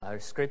Our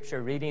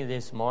scripture reading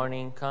this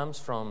morning comes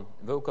from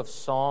the book of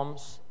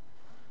Psalms,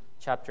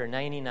 chapter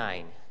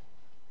 99.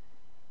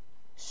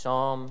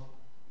 Psalm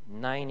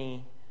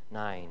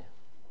 99.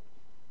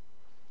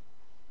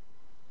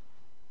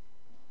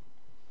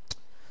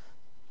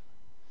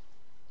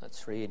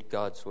 Let's read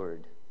God's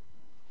word.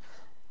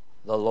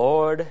 The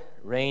Lord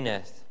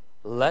reigneth,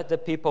 let the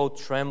people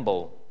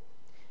tremble.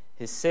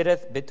 He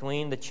sitteth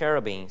between the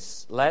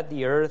cherubims, let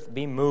the earth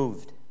be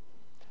moved.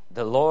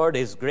 The Lord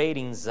is great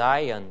in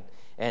Zion,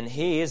 and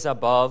He is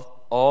above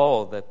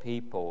all the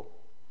people.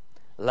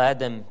 Let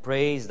them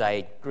praise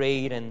Thy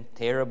great and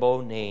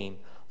terrible name,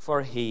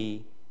 for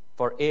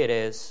it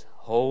is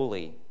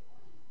holy.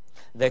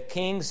 The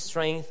king's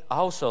strength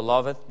also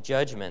loveth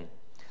judgment.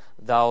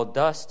 Thou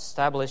dost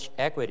establish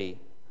equity.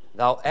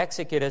 Thou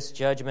executest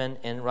judgment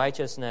and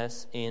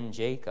righteousness in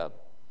Jacob.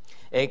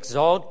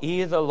 Exalt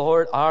ye the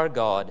Lord our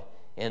God,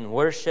 and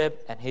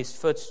worship at His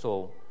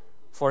footstool,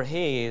 for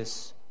He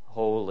is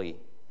holy.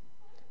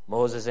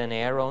 Moses and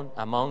Aaron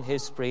among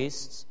His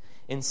priests,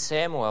 and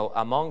Samuel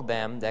among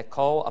them that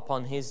call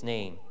upon His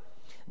name.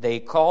 They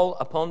call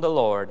upon the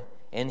Lord,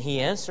 and He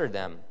answered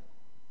them.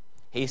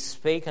 He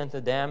spake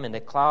unto them in the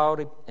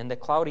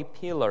cloudy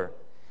pillar.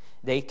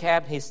 They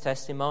kept His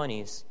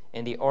testimonies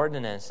and the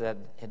ordinance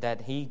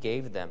that He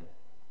gave them.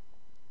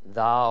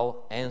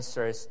 Thou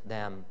answerest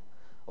them,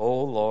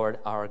 O Lord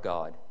our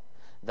God.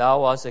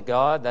 Thou wast a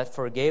God that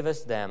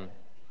forgavest them,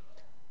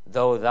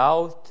 though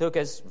Thou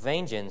tookest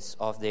vengeance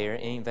of their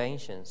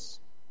inventions.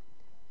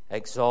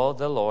 Exalt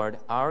the Lord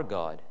our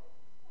God,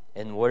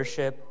 and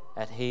worship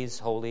at His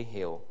holy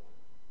hill,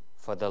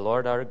 for the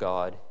Lord our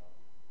God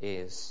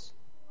is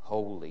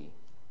holy.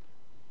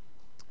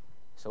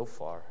 So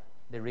far,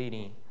 the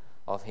reading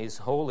of His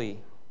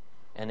holy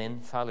and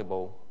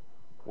infallible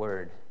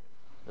word.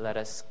 Let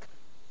us.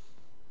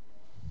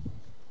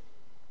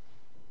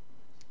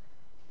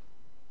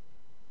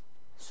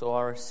 So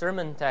our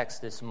sermon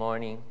text this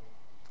morning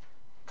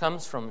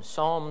comes from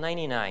Psalm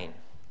 99,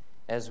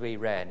 as we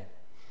read.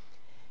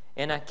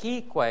 And a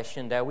key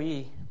question that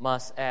we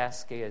must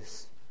ask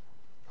is,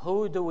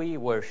 who do we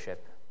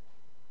worship?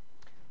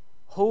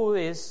 Who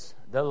is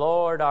the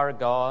Lord our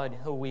God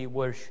who we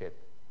worship?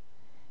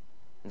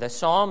 The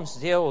Psalms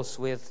deals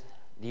with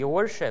the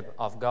worship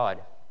of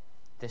God.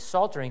 The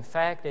Psalter, in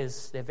fact,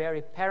 is the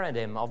very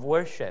paradigm of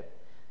worship,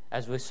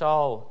 as we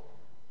saw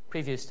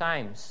previous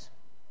times.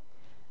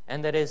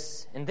 And that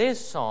is in this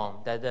psalm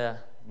that the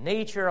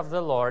nature of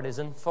the Lord is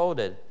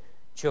unfolded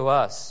to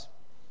us.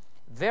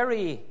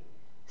 Very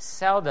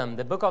seldom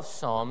the book of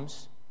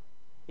Psalms,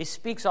 it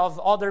speaks of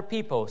other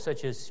people,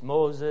 such as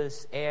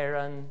Moses,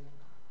 Aaron,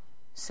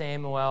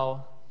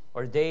 Samuel,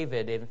 or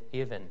David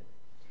even.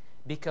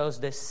 Because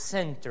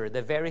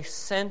the very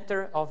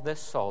center of the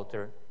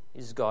Psalter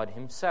is God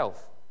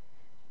Himself.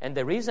 And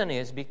the reason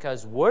is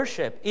because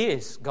worship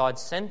is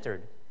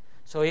God-centered.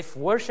 So if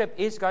worship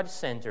is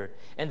God-centered,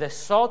 and the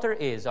Psalter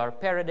is our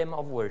paradigm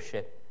of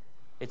worship,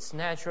 it's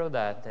natural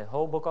that the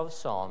whole book of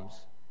Psalms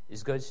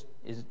is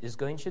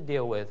going to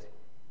deal with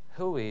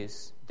who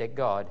is the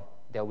God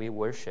that we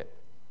worship.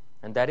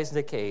 And that is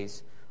the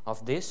case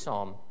of this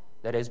psalm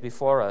that is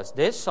before us.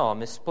 This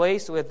psalm is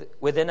placed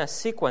within a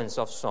sequence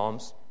of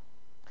psalms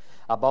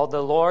about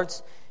the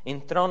Lord's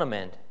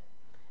enthronement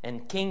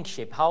and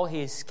kingship, how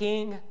He is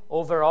king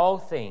over all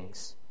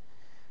things.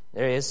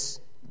 There is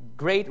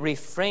great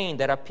refrain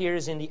that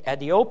appears at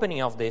the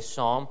opening of this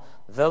psalm,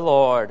 the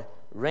Lord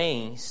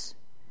reigns,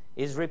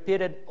 is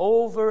repeated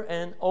over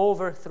and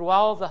over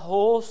throughout the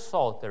whole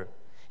Psalter,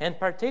 and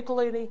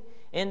particularly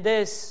in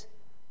these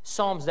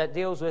psalms that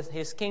deals with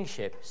His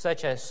kingship,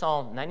 such as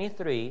Psalm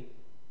 93,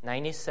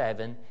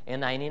 97,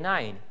 and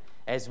 99,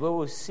 as we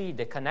will see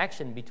the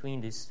connection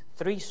between these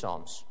three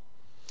psalms.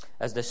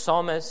 As the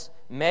psalmist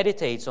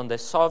meditates on the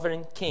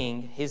sovereign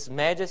King, His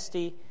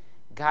majesty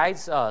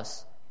guides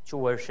us to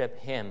worship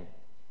Him.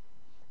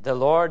 The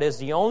Lord is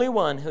the only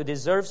one who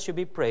deserves to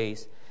be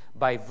praised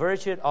by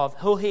virtue of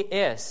who He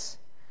is.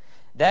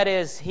 That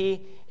is,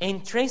 He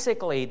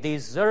intrinsically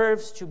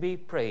deserves to be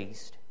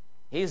praised.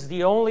 He is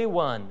the only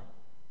one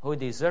who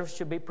deserves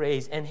to be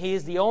praised, and He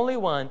is the only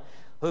one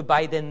who,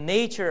 by the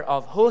nature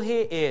of who He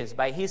is,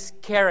 by His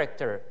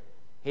character,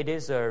 He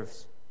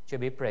deserves to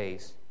be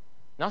praised.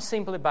 Not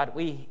simply about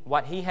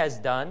what He has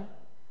done,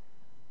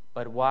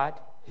 but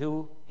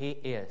who He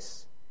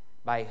is,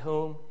 by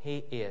whom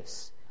He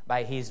is,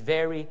 by His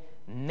very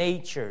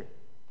nature,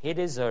 He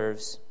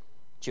deserves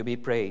to be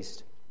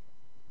praised.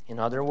 In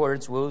other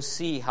words, we'll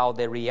see how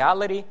the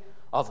reality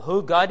of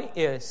who God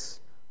is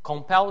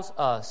compels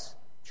us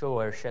to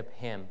worship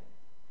Him.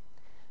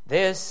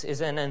 This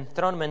is an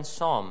enthronement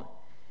psalm,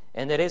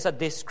 and it is a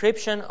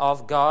description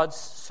of God's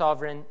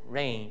sovereign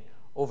reign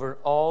over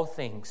all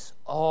things,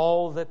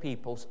 all the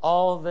peoples,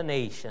 all the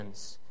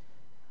nations.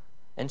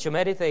 And to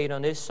meditate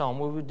on this psalm,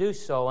 we will do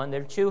so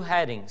under two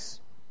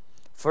headings.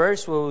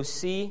 First, we will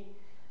see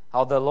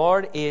how the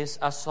Lord is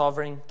a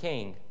sovereign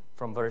King,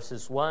 from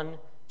verses 1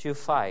 to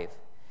 5.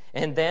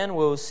 And then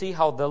we'll see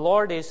how the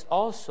Lord is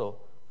also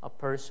a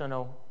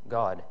personal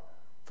God,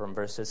 from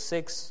verses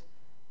 6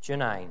 to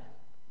 9.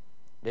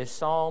 This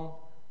psalm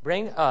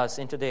brings us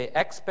into the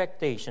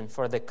expectation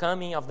for the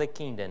coming of the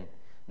kingdom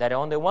that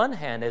on the one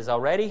hand is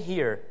already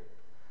here,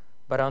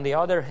 but on the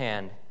other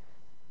hand,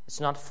 it's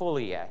not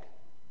fully yet.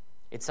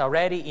 It's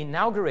already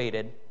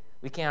inaugurated.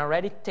 We can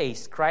already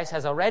taste. Christ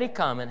has already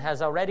come and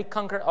has already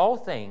conquered all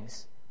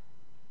things,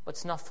 but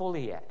it's not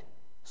fully yet.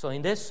 So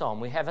in this psalm,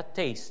 we have a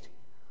taste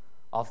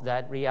of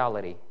that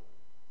reality.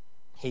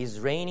 He is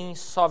reigning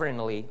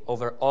sovereignly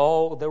over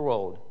all the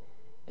world,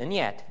 and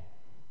yet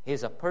He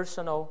is a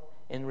personal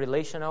and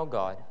relational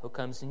God who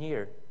comes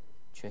near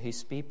to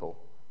His people.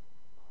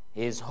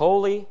 He is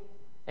holy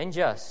and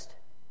just,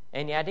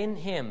 and yet in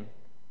Him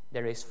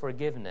there is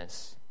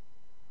forgiveness.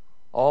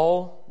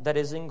 All that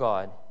is in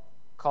God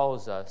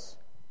calls us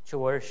to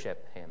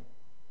worship Him.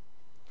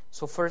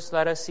 So first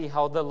let us see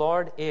how the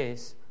Lord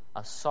is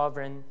a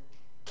sovereign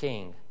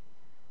King.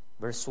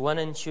 Verse 1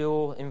 and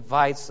 2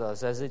 invites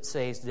us, as it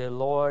says, the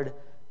Lord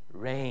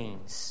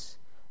reigns.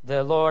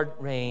 The Lord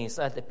reigns.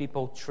 Let the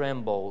people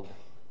trembled.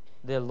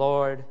 The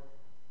Lord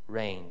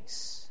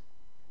reigns.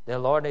 The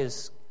Lord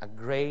is a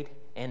great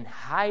and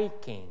high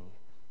King.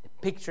 The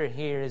picture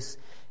here is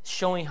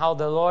showing how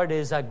the Lord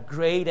is a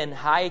great and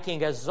high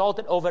King,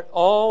 exalted over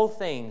all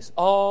things,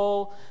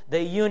 all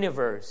the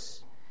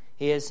universe.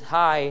 He is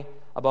high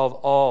above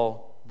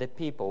all the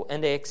people.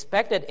 And the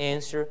expected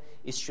answer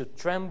is to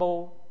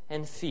tremble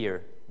and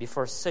fear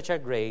before such a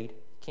great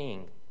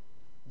King.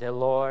 The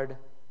Lord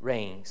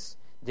reigns.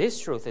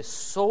 This truth is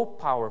so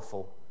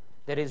powerful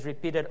that is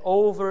repeated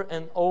over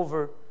and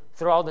over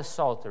throughout the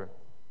Psalter.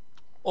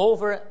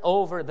 Over and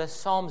over, the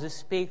Psalms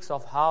speaks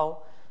of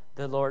how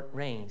the Lord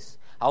reigns,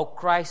 how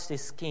Christ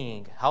is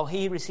King, how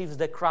He receives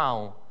the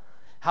crown,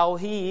 how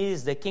He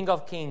is the King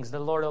of kings, the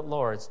Lord of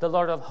lords, the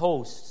Lord of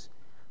hosts,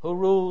 who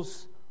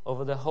rules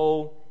over the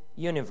whole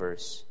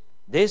universe.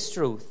 This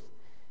truth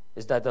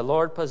is that the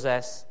Lord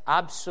possesses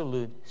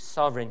absolute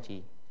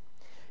sovereignty.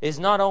 He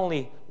not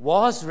only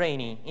was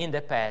reigning in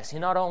the past, He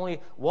not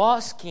only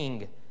was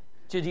King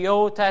to the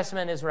Old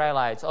Testament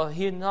Israelites, or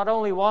He not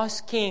only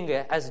was King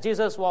as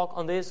Jesus walked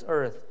on this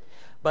earth,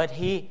 but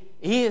He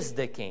is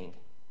the King.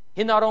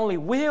 He not only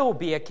will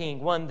be a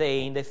king one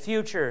day in the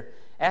future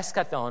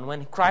eschaton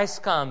when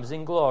Christ comes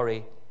in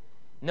glory.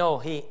 No,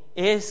 He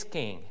is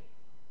King.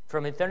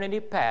 From eternity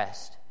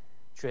past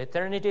to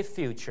eternity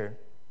future,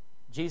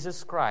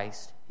 Jesus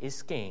Christ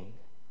is King.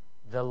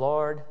 The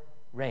Lord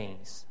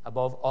reigns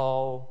above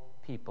all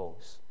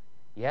peoples,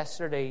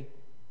 yesterday,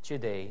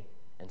 today,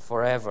 and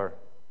forever.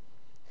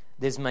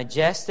 This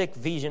majestic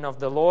vision of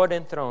the Lord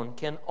enthroned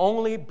can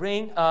only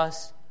bring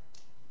us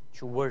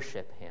to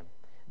worship Him.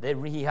 The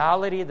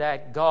reality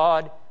that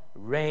God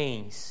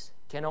reigns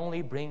can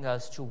only bring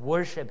us to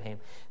worship Him.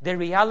 The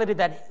reality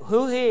that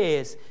who He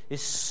is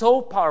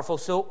so powerful,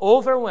 so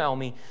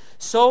overwhelming,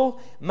 so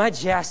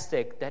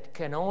majestic that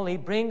can only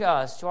bring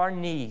us to our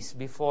knees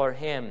before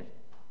Him.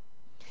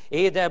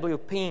 A.W.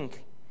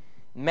 Pink,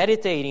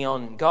 meditating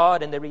on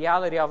God and the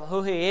reality of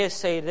who He is,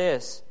 say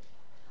this: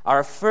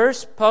 our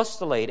first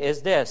postulate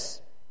is this,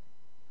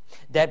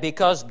 that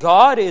because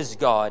God is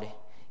God,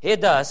 He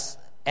does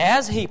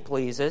as He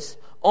pleases,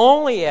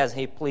 only as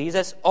He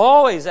pleases,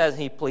 always as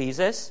He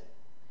pleases,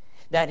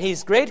 that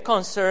His great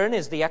concern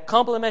is the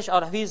accomplishment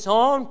of His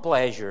own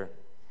pleasure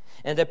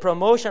and the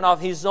promotion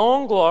of His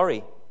own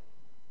glory,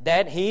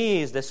 that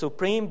He is the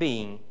supreme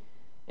being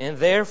and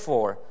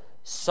therefore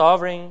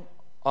sovereign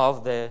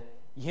of the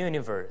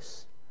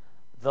universe.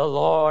 The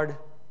Lord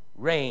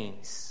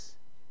reigns.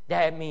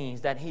 That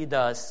means that He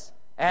does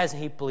as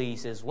He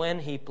pleases, when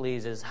He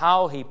pleases,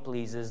 how He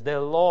pleases.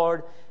 The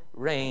Lord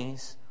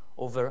reigns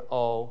over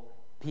all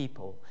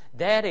people.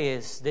 That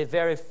is the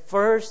very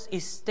first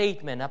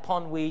statement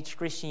upon which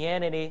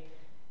Christianity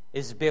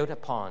is built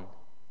upon.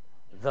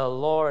 The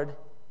Lord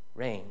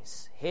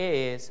reigns. He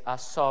is a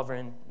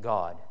sovereign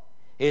God.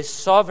 He is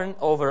sovereign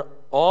over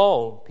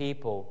all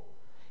people.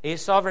 He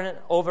is sovereign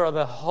over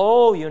the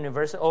whole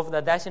universe, over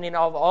the destiny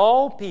of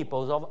all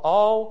peoples, of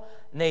all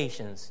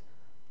nations.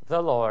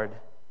 The Lord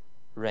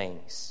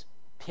reigns.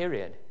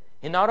 Period.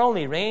 He not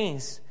only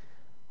reigns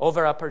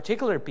over a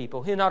particular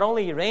people, He not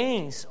only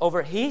reigns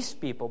over His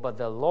people, but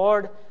the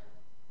Lord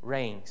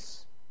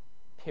reigns.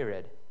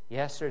 Period.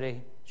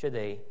 Yesterday,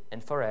 today,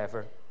 and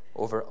forever,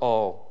 over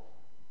all.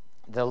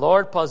 The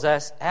Lord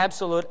possesses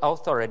absolute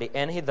authority,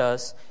 and He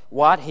does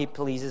what He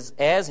pleases,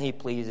 as He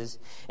pleases.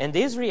 And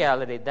this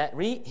reality that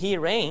He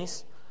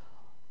reigns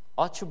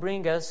ought to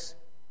bring us,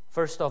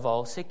 first of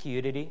all,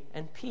 security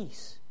and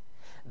peace.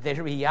 The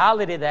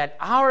reality that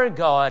our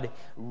God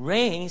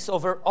reigns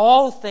over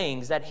all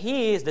things, that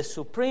He is the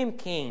supreme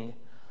King,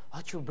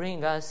 ought to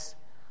bring us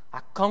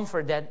a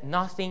comfort that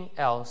nothing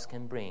else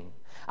can bring,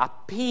 a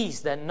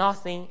peace that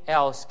nothing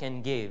else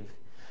can give.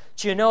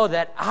 To know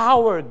that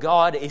our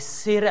God is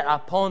seated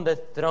upon the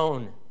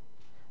throne.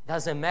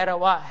 Doesn't matter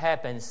what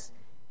happens,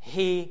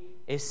 He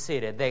is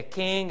seated. The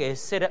King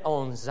is seated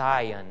on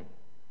Zion.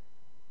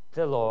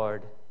 The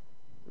Lord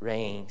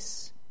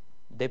reigns.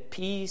 The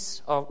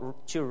peace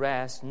to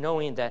rest,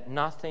 knowing that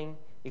nothing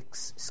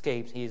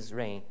escapes his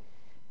reign.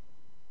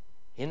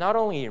 He not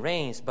only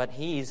reigns, but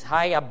he is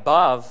high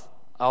above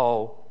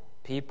all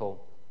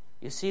people.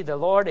 You see, the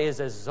Lord is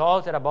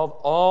exalted above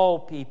all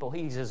people.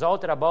 He is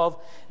exalted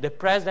above the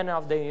President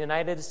of the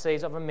United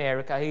States of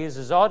America. He is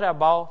exalted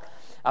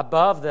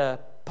above the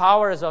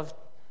powers of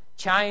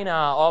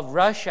China, of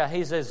Russia. He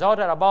is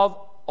exalted above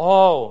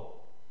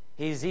all.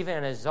 He is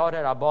even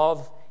exalted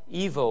above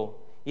evil.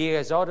 He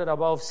is exalted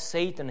above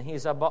Satan. He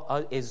is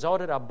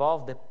exalted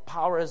above the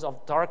powers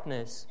of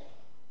darkness.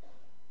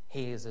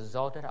 He is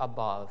exalted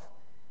above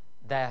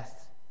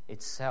death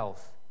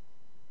itself.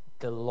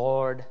 The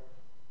Lord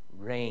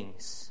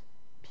reigns,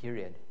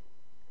 period.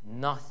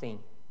 Nothing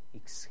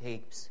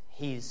escapes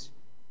his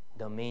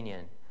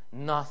dominion.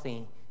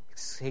 Nothing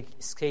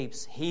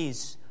escapes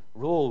his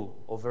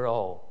rule over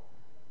all.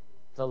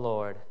 The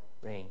Lord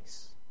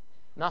reigns.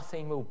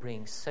 Nothing will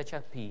bring such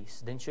a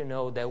peace than to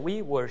know that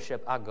we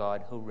worship a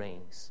God who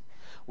reigns.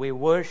 We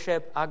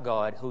worship a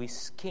God who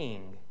is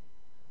king.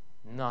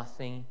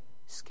 Nothing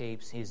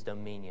escapes his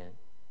dominion.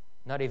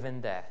 Not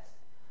even death.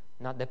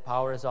 Not the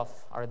powers of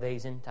our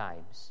days and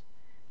times.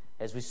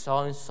 As we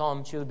saw in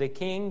Psalm 2, the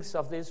kings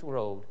of this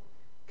world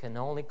can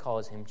only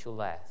cause him to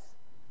laugh.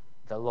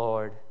 The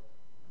Lord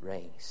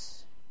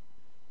reigns.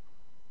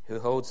 Who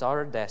holds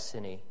our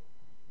destiny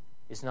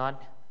is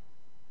not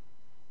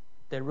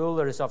the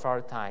rulers of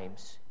our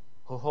times.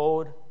 Who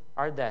hold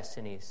our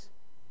destinies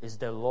is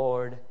the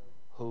Lord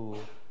who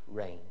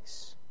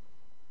reigns.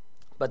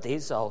 But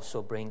this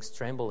also brings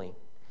trembling.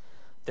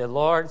 The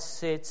Lord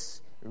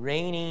sits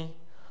reigning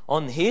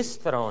on his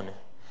throne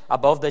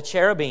above the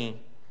cherubim,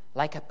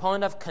 like a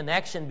point of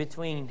connection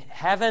between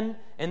heaven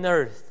and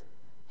earth.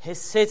 He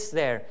sits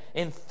there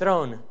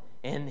enthroned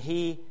and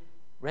he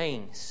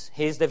reigns.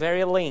 He is the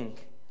very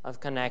link of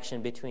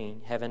connection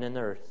between heaven and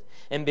earth.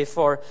 And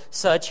before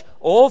such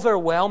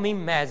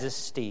overwhelming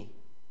majesty,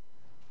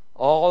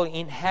 all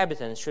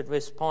inhabitants should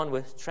respond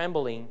with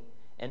trembling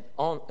and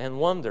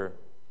wonder.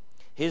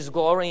 His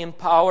glory and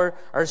power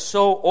are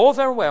so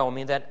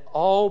overwhelming that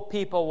all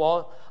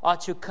people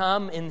ought to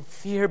come in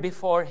fear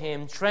before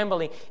him,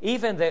 trembling.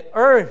 Even the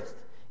earth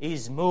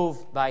is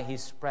moved by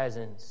his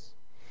presence.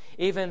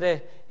 Even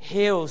the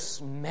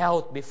hills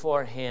melt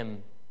before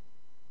him.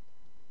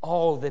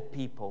 All the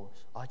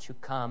peoples ought to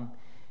come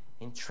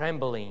in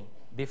trembling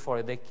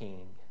before the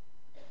King.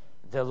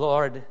 The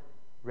Lord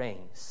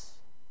reigns.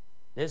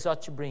 This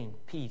ought to bring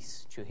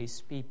peace to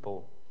his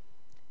people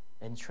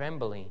and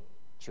trembling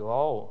to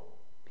all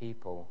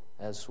people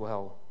as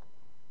well.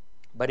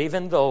 But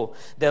even though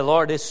the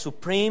Lord is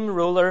supreme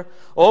ruler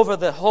over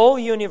the whole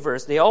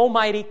universe, the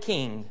Almighty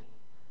King,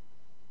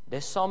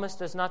 the psalmist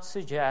does not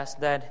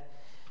suggest that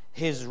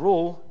his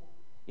rule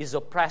is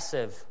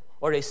oppressive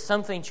or is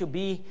something to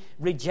be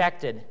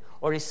rejected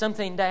or is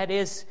something that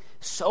is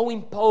so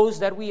imposed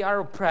that we are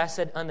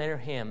oppressed under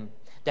him,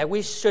 that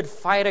we should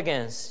fight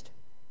against.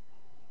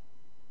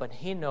 But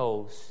he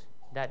knows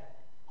that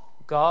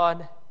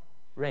God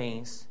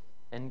reigns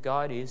and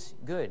God is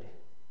good.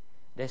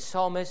 The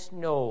psalmist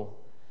knows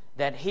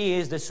that he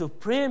is the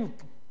supreme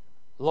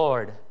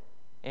Lord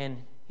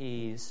and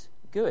he is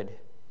good.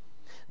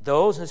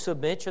 Those who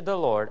submit to the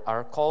Lord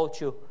are called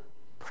to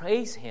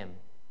praise him,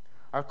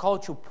 are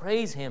called to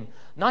praise him,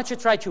 not to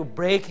try to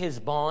break his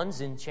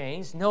bonds and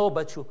chains, no,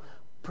 but to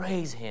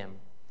praise him,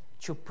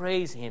 to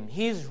praise him.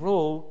 His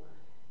rule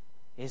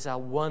is a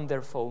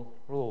wonderful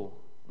rule.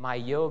 My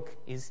yoke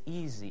is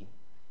easy,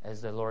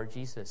 as the Lord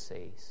Jesus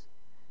says.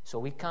 So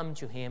we come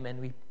to him and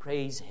we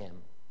praise him.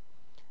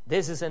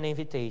 This is an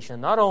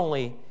invitation not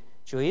only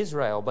to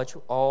Israel, but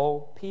to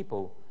all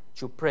people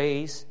to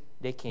praise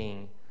the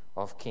King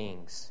of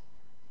Kings,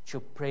 to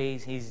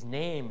praise his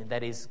name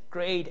that is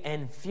great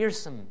and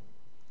fearsome.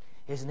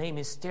 His name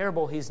is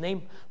terrible. His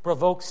name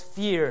provokes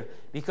fear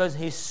because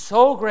he's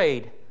so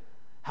great,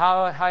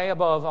 high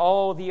above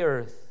all the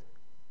earth.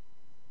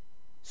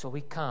 So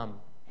we come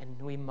and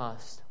we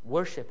must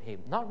worship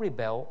him, not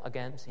rebel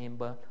against him,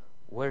 but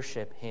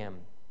worship him.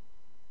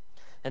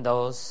 And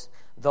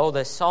though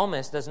the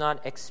psalmist does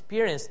not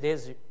experience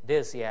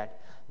this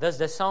yet, though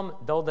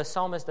the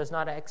psalmist does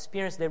not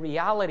experience the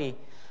reality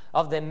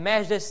of the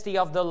majesty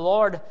of the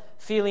Lord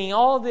filling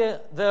all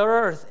the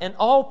earth and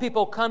all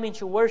people coming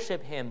to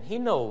worship him, he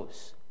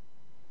knows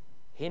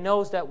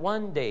that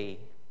one day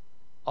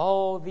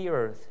all the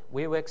earth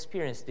will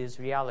experience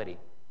this reality.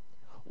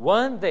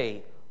 One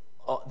day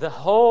the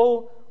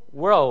whole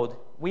world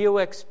will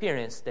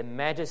experience the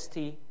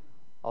majesty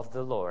of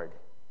the Lord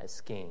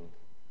as King.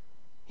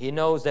 He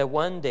knows that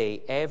one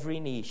day every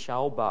knee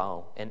shall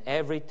bow and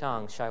every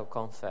tongue shall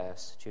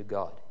confess to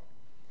God.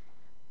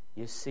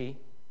 You see,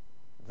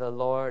 the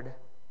Lord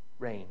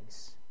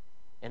reigns.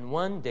 And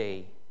one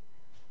day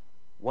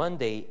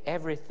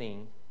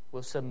everything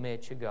will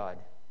submit to God,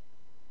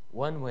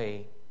 one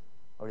way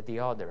or the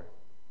other.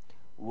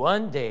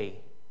 One day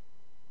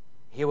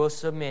he will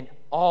submit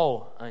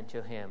all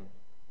unto him.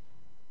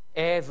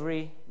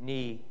 Every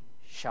knee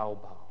shall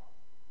bow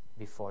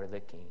before the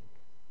King.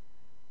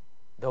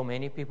 Though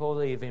many people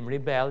live in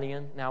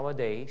rebellion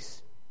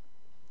nowadays,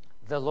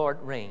 the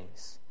Lord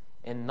reigns,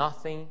 and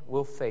nothing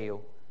will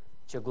fail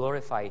to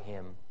glorify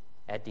Him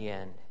at the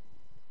end.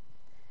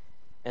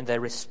 And the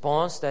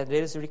response that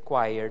is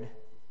required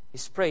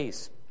is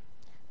praise,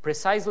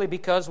 precisely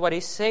because what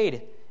is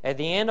said at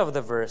the end of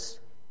the verse,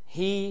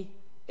 He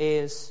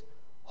is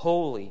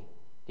holy.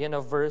 The end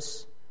of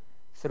verse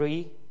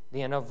 3,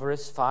 the end of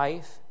verse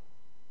 5,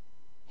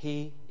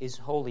 He is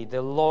holy.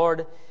 The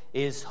Lord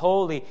is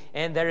holy,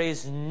 and there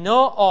is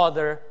no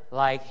other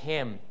like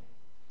Him.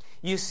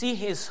 You see,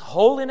 His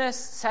holiness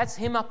sets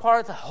Him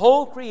apart the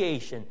whole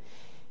creation.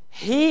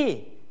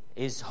 He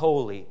is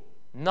holy,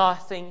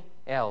 nothing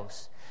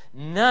else.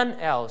 None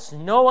else,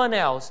 no one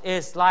else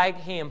is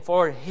like Him,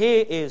 for He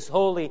is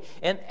holy,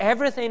 and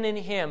everything in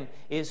Him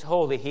is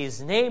holy.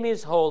 His name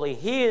is holy,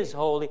 He is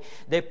holy,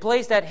 the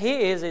place that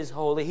He is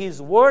holy,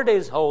 His word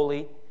is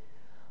holy.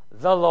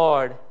 The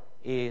Lord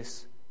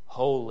is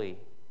holy.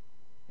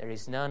 There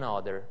is none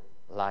other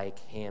like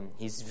Him.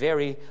 His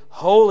very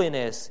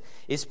holiness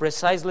is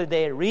precisely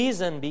the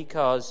reason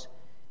because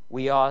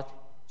we ought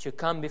to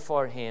come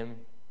before Him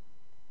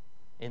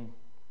in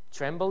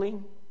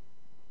trembling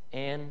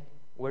and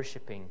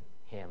worshiping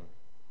Him.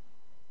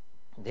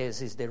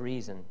 This is the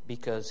reason,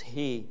 because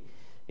He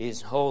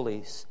is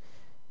holy.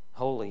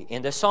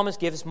 And the psalmist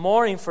gives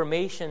more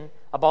information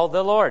about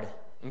the Lord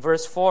in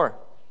verse 4,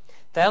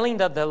 telling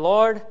that the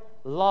Lord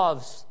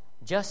loves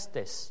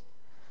justice.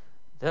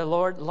 The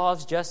Lord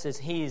loves justice.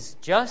 He is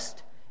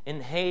just,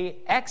 and He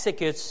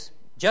executes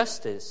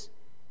justice.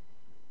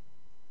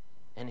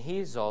 And He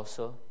is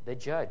also the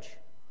judge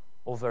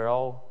over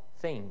all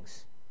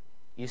things.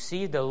 You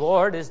see, the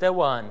Lord is the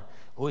one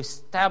who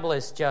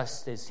establishes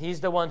justice.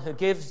 He's the one who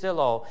gives the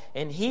law,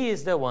 and He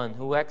is the one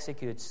who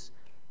executes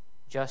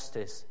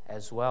justice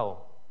as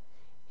well.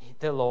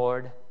 The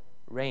Lord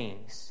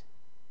reigns.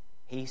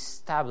 He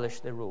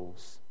established the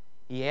rules.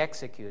 He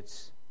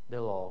executes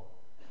the law.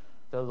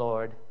 The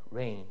Lord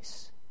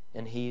reigns,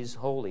 and He is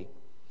holy.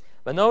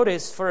 But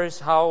notice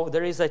first how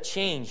there is a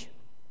change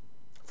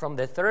from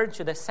the third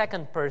to the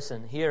second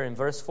person here in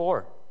verse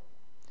 4.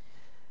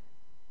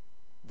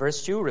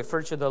 Verse 2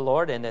 refers to the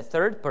Lord in the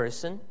third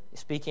person,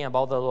 speaking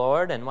about the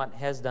Lord and what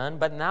He has done.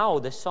 But now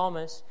the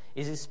psalmist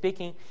is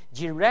speaking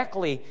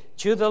directly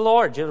to the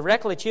Lord,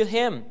 directly to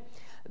Him.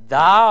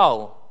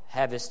 Thou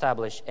have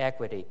established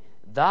equity.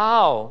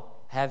 Thou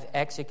have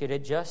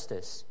executed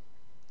justice.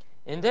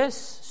 In this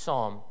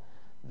psalm,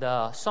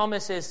 the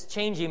psalmist is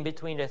changing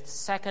between the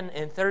second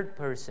and third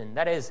person.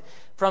 That is,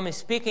 from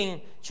speaking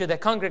to the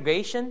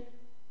congregation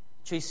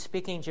to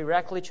speaking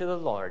directly to the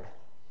Lord.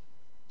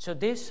 So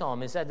this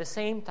psalm is at the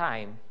same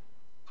time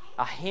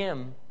a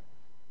hymn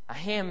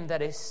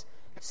that is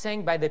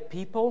sang by the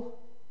people,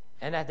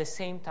 and at the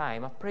same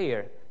time a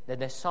prayer that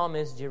the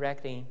psalmist is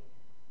directing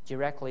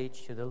directly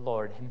to the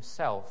Lord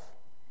Himself.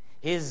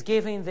 He is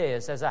giving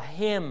this as a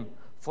hymn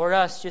for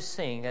us to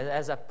sing,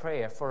 as a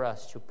prayer for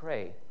us to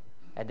pray.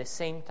 At the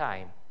same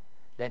time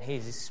that He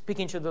is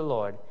speaking to the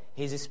Lord,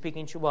 He is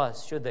speaking to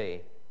us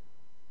today.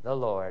 The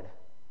Lord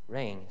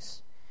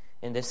reigns.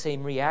 In the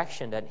same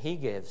reaction that He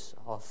gives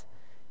of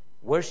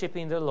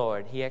worshiping the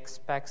Lord, He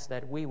expects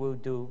that we will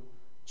do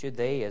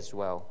today as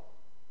well.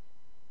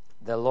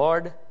 The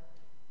Lord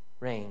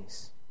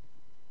reigns,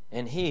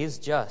 and He is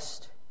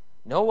just.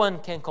 No one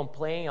can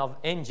complain of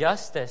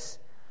injustice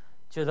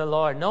to the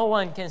Lord. No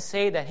one can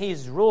say that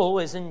His rule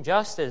is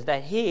injustice,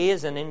 that He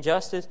is an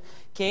injustice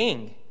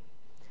king.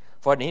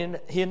 For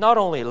He not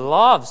only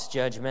loves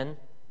judgment,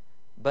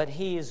 but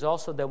He is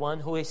also the one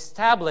who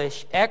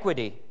established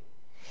equity.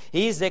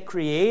 He is the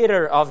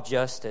creator of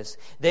justice,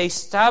 the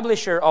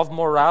establisher of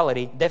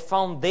morality, the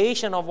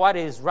foundation of what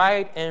is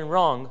right and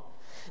wrong.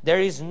 There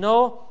is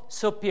no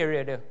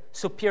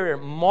superior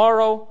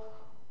moral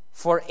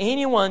for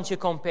anyone to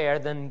compare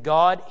than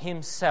God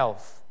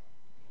Himself.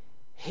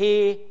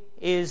 He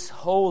is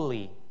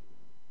holy.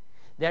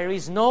 There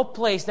is no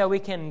place that we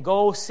can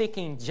go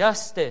seeking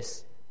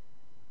justice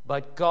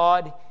but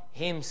God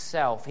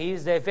Himself. He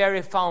is the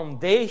very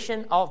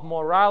foundation of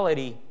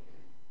morality.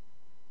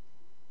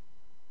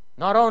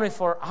 Not only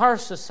for our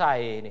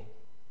society,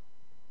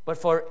 but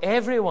for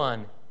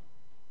everyone.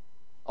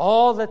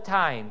 All the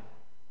time,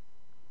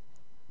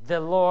 the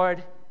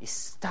Lord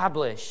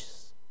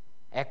establishes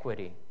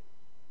equity.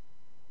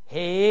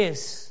 He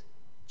is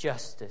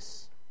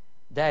justice.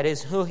 That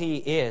is who He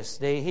is.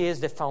 He is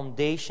the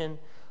foundation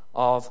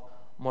of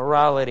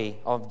morality,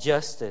 of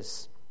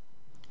justice.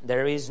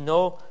 There is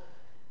no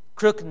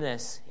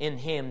crookedness in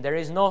Him. There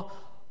is no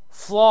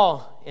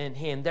flaw in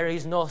Him. There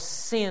is no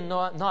sin,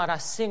 not a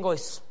single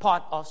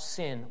spot of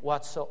sin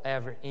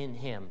whatsoever in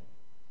Him.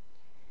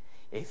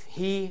 If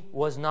He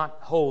was not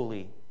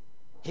holy,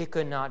 He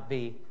could not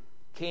be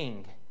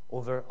king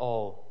over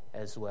all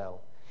as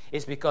well.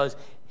 It's because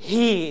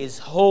He is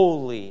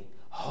holy,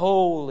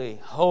 holy,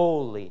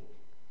 holy.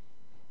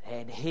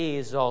 And He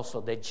is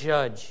also the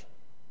judge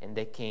and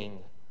the king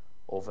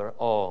over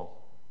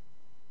all.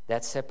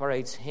 That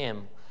separates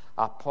Him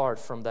apart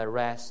from the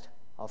rest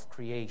of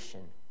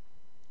creation.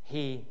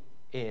 He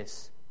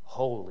is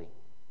holy.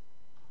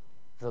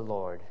 The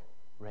Lord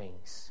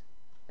reigns.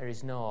 There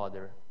is no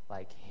other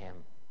like him.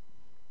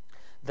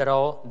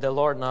 The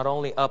Lord not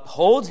only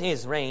upholds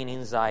his reign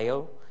in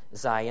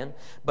Zion,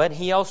 but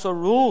he also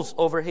rules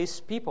over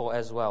his people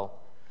as well.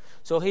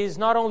 So he is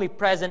not only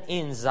present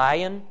in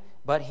Zion,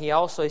 but he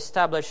also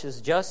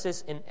establishes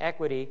justice and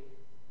equity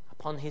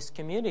upon his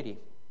community.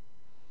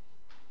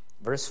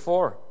 Verse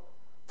 4,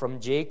 from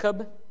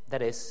Jacob,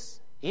 that is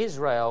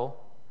Israel,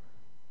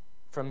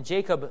 from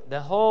Jacob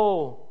the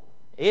whole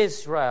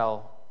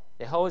Israelite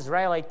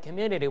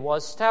community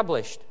was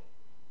established.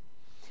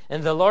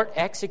 And the Lord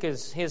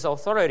executes his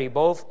authority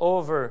both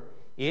over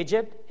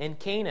Egypt and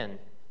Canaan.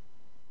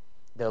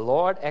 The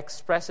Lord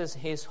expresses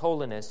his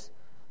holiness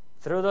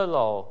through the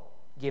law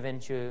given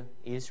to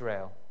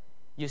Israel.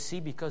 You see,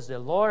 because the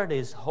Lord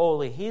is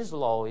holy, his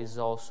law is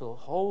also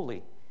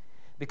holy.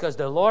 Because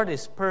the Lord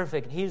is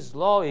perfect, his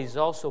law is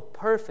also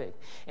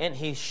perfect. And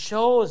he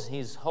shows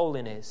his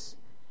holiness.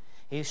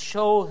 He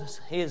shows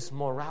his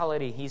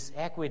morality, his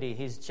equity,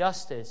 his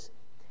justice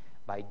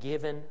by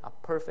giving a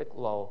perfect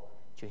law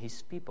to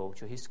his people,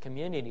 to his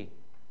community.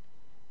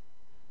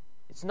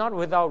 It's not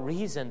without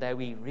reason that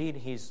we read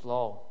his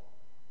law.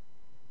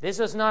 This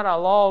was not a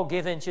law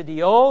given to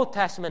the Old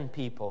Testament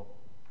people.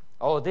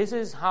 Oh, this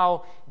is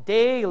how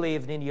they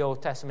lived in the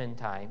Old Testament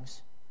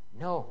times.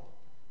 No.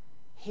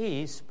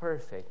 He is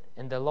perfect,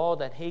 and the law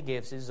that he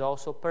gives is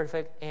also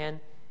perfect and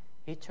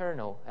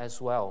eternal as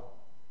well.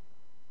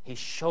 He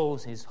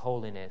shows his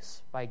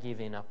holiness by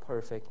giving a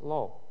perfect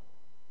law.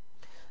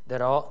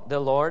 The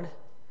Lord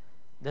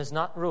does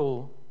not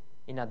rule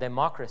in a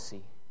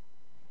democracy.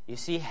 You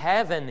see,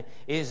 heaven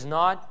is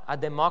not a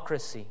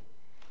democracy.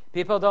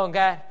 People don't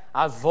get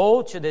a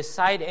vote to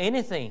decide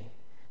anything.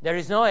 There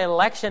is no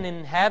election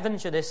in heaven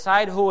to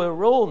decide who will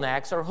rule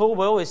next or who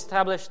will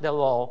establish the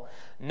law.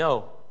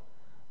 No.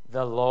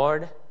 The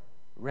Lord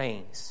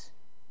reigns.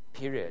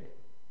 Period.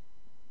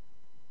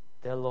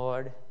 The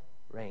Lord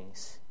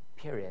reigns.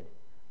 Period.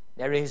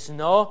 There is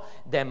no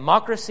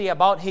democracy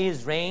about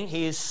his reign.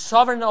 He is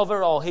sovereign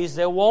over all. He is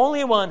the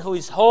only one who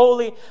is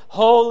holy,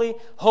 holy,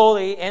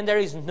 holy, and there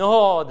is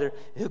no other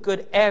who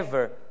could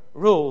ever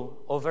rule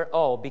over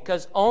all,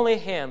 because only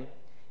him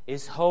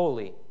is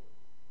holy.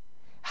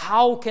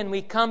 How can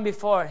we come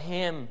before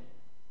him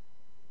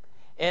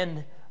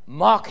and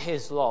mock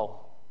his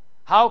law?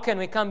 How can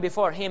we come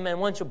before him and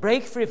want to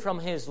break free from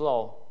his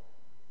law?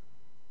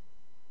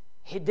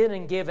 He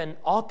didn't give an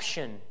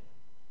option.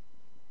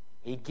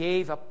 He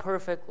gave a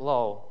perfect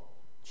law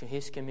to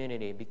his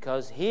community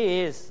because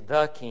he is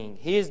the king.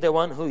 He is the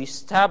one who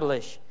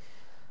established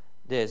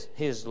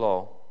his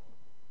law.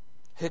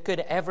 Who could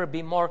ever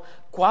be more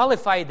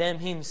qualified than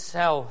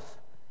himself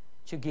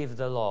to give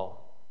the law?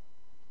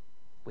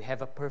 We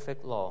have a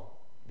perfect law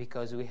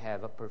because we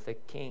have a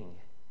perfect king.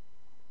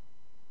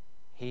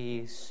 He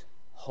is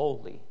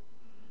holy.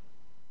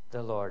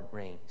 The Lord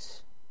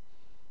reigns.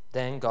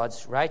 Then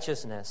God's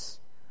righteousness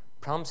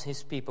prompts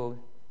his people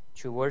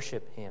to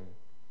worship him.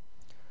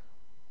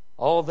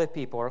 All the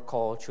people are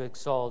called to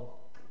exalt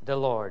the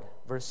Lord.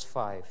 Verse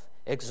 5.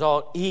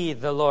 Exalt ye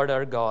the Lord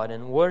our God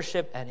and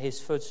worship at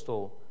his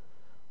footstool,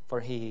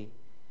 for he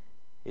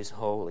is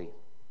holy.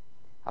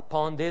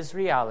 Upon this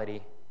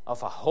reality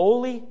of a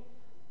holy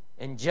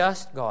and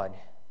just God,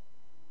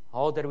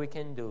 all that we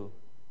can do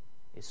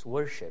is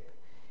worship,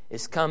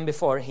 is come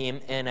before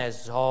him and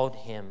exalt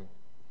him.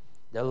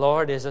 The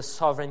Lord is a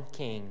sovereign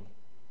king.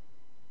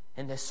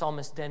 And the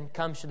psalmist then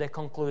comes to the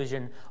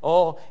conclusion,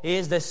 oh, he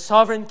is the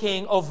sovereign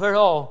king over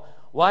all.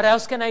 What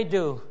else can I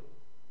do?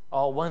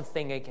 Oh, one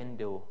thing I can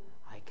do.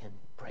 I can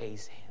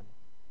praise him.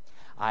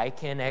 I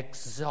can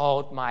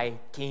exalt my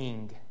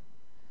king.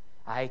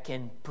 I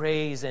can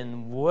praise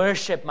and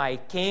worship my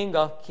King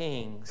of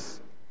kings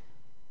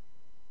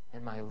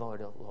and my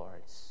Lord of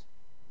lords.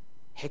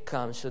 He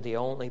comes to the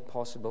only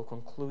possible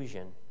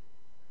conclusion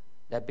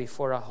that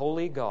before a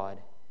holy God,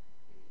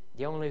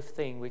 the only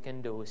thing we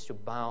can do is to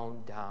bow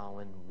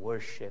down and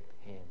worship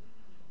him.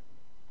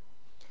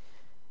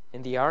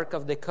 And the Ark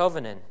of the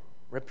Covenant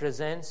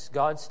represents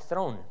God's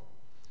throne.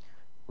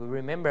 We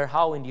remember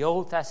how in the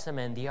Old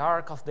Testament the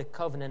Ark of the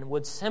Covenant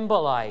would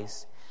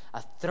symbolize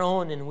a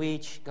throne in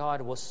which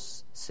God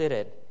was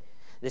seated.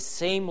 The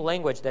same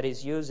language that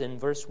is used in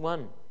verse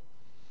 1.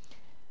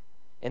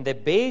 And the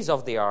base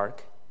of the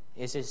ark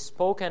is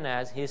spoken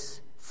as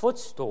his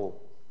footstool.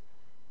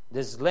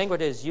 This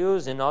language is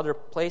used in other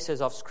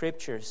places of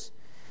scriptures,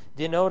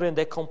 denoting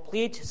the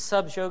complete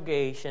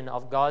subjugation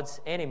of God's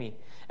enemy,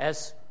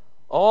 as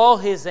all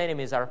his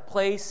enemies are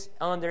placed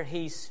under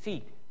his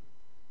feet,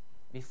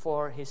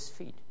 before his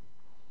feet.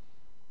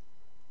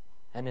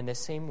 And in the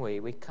same way,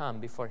 we come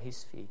before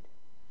his feet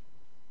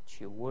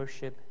to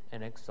worship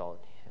and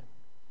exalt him.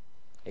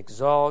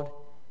 Exalt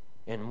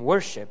and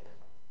worship.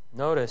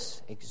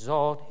 Notice,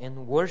 exalt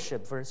and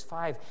worship, verse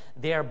 5.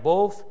 They are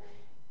both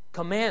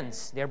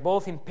commands. They are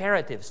both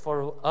imperatives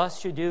for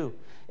us to do.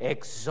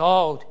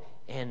 Exalt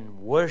and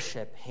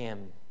worship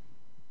him.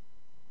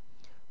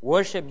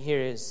 Worship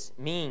here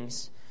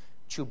means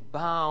to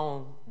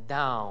bow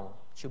down,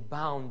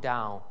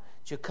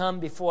 to come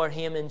before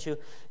Him and to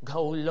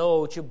go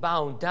low, to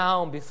bow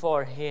down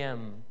before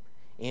Him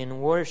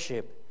in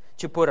worship,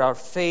 to put our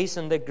face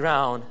on the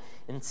ground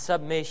in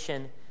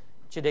submission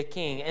to the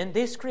King. And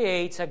this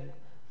creates a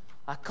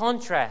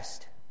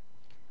contrast.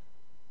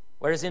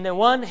 Whereas in the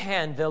one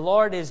hand, the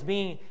Lord is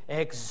being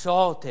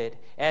exalted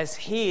as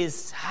He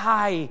is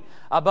high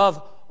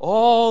above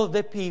all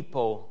the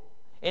people,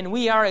 and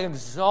we are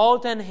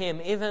exalting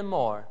Him even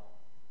more.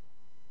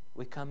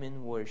 We come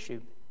in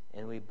worship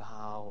and we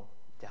bow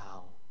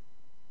down.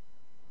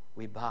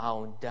 We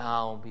bow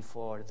down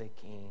before the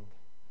King.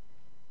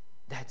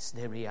 That's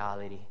the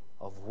reality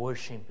of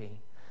worshiping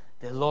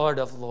the Lord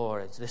of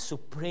Lords, the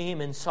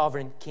supreme and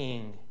sovereign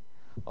King.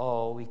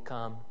 Oh, we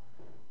come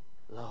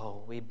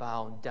low, we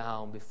bow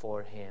down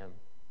before Him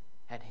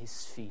at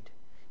His feet,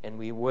 and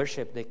we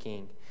worship the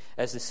King.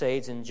 As it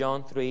says in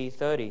John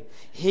 3:30,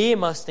 He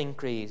must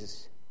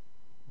increase,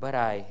 but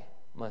I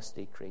must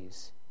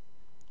decrease.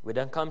 We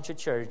don't come to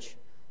church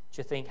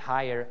to think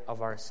higher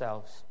of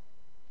ourselves.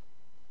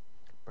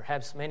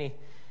 Perhaps many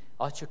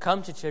ought to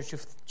come to church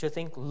to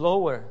think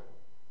lower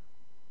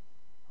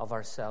of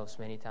ourselves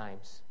many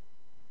times.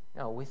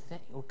 No, we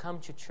come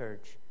to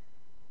church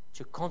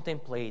to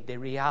contemplate the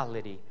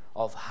reality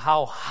of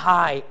how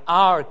high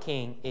our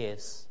King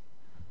is.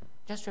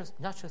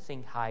 Not to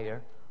think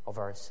higher of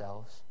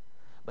ourselves,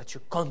 but to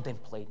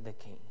contemplate the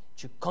King,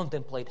 to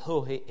contemplate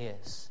who He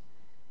is,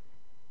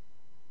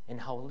 and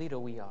how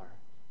little we are,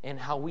 and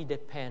how we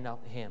depend on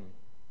Him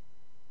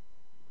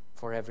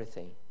for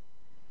everything.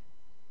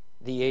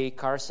 D.A.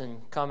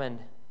 Carson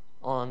commented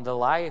on the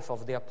life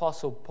of the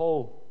Apostle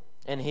Paul,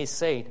 and he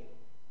said,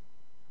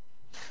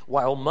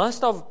 While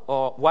most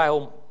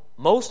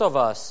of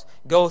us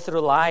go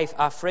through life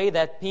afraid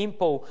that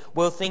people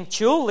will think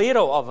too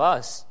little of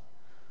us,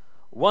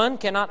 one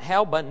cannot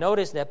help but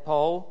notice that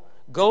Paul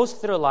goes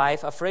through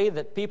life afraid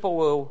that people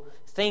will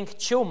think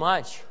too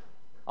much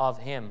of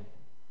him.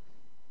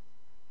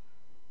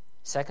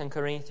 2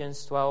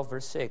 Corinthians 12,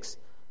 verse 6,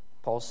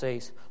 Paul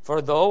says,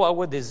 For though I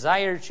would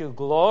desire to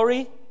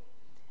glory,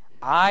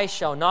 I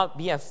shall not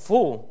be a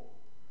fool,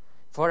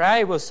 for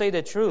I will say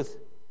the truth.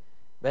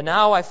 But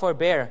now I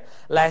forbear,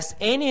 lest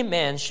any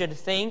man should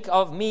think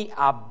of me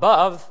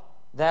above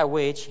that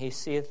which he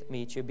seeth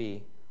me to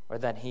be, or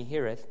that he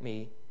heareth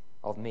me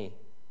of me.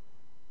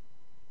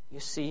 You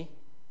see,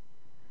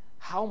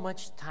 how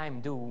much time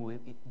do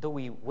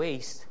we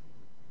waste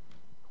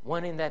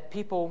wanting that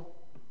people,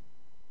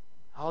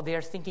 they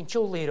are thinking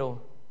too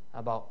little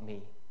about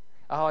me.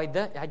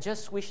 I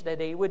just wish that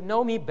they would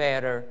know me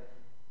better.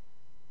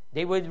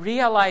 They would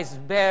realize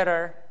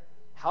better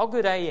how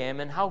good I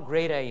am and how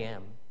great I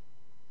am.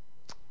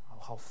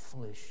 How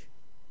foolish.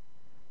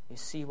 You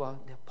see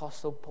what the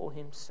Apostle Paul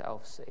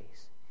himself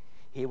says.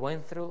 He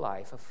went through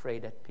life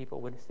afraid that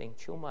people would think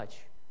too much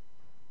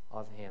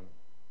of him.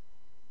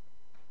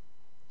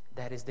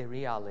 That is the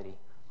reality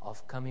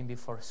of coming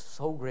before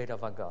so great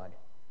of a God.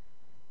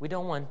 We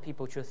don't want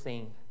people to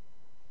think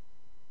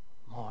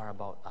more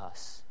about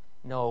us.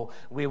 No,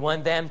 we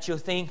want them to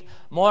think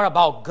more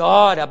about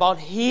God, about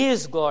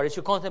His glory,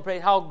 to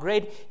contemplate how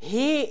great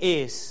He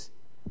is.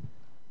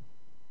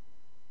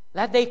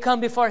 Let they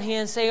come before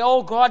Him and say,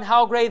 Oh God,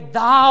 how great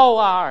Thou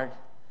art,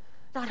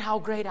 not how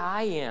great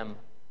I am.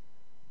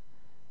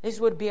 This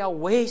would be a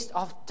waste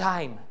of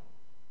time.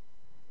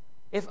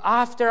 If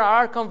after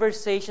our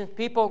conversation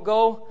people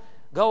go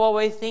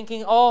away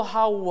thinking, oh,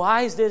 how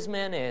wise this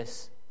man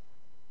is,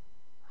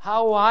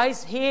 how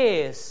wise he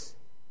is,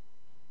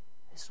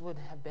 this would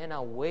have been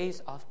a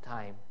waste of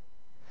time.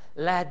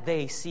 Let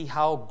they see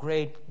how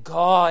great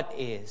God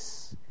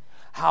is,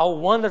 how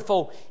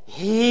wonderful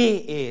He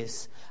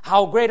is,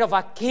 how great of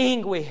a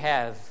King we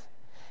have.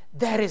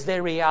 That is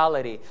the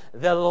reality.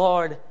 The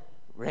Lord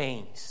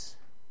reigns.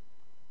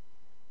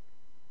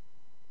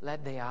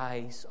 Let the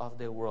eyes of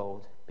the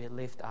world be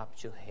lifted up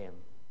to Him.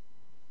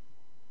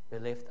 Be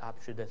lifted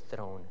up to the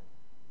throne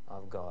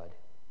of God.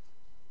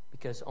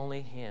 Because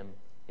only Him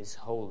is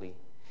holy.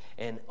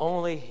 And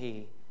only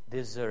He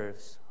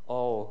deserves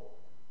all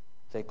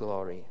the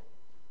glory.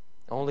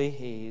 Only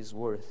He is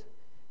worth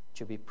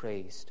to be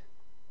praised.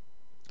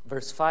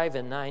 Verse 5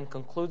 and 9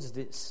 concludes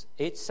this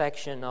 8th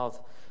section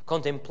of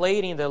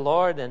contemplating the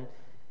Lord, and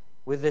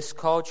with this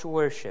call to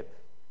worship,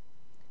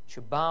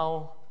 to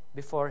bow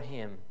before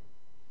Him,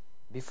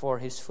 before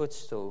His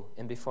footstool,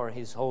 and before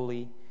His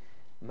holy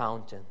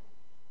mountain.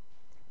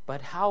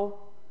 But how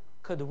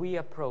could we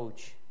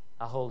approach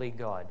a holy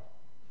God?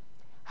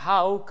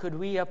 How could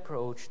we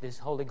approach this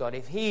holy God?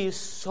 If He is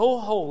so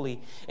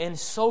holy and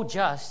so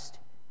just,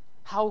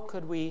 how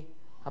could we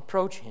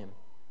approach Him?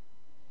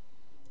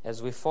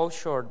 As we fall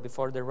short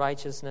before the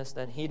righteousness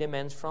that He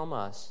demands from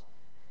us,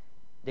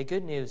 the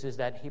good news is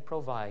that He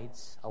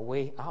provides a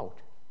way out.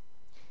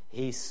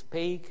 He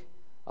speaks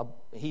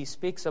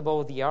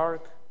about the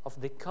Ark of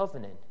the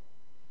Covenant.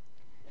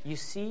 You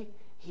see,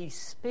 He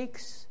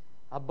speaks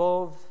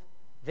above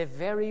the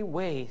very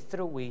way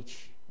through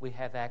which we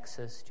have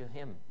access to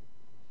Him.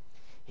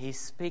 He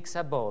speaks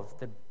above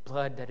the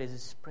blood that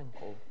is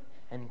sprinkled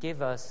and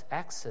give us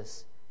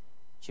access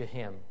to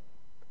Him.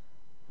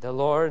 The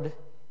Lord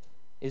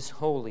is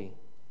holy,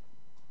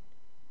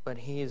 but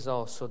He is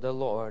also the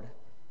Lord,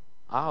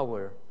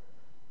 our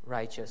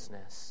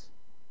righteousness.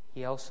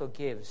 He also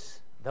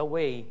gives the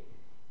way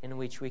in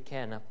which we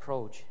can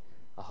approach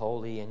a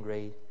holy and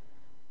great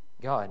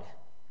God.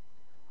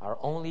 Our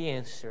only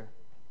answer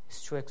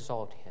is to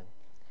exalt Him.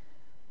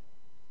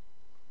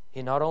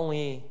 He not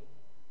only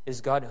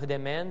is God who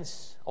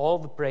demands all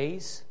the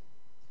praise,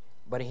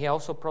 but He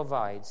also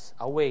provides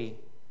a way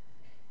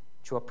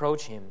to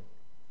approach Him.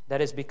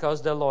 That is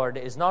because the Lord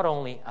is not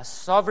only a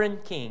sovereign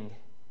King,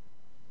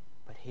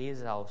 but He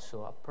is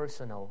also a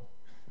personal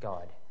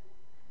God.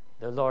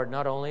 The Lord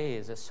not only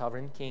is a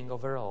sovereign King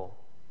over all,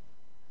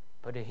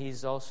 but He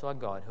is also a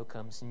God who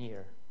comes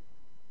near,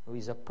 who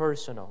is a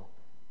personal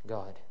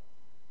God.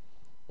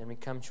 Then we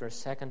come to our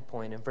second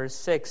point. In verse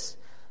 6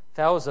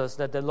 tells us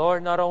that the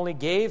Lord not only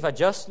gave a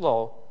just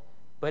law,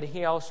 but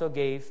He also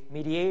gave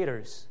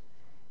mediators.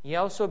 He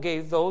also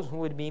gave those who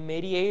would be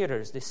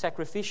mediators. The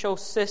sacrificial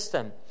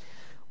system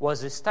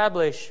was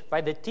established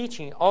by the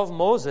teaching of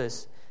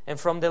Moses and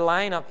from the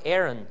line of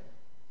Aaron.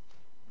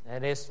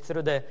 That is,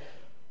 through the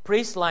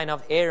priest line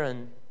of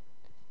Aaron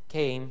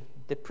came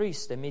the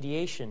priest, the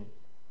mediation.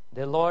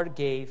 The Lord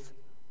gave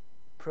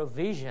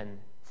provision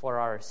for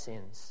our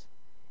sins.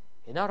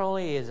 He not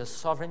only is a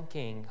sovereign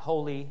King,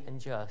 holy and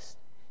just,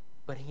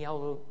 but He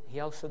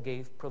also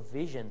gave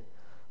provision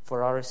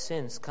for our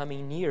sins,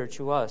 coming near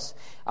to us,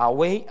 a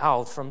way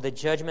out from the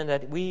judgment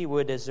that we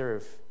would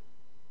deserve.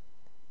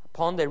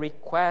 Upon the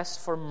request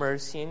for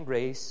mercy and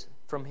grace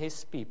from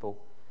His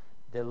people,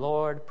 the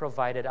Lord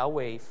provided a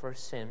way for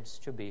sins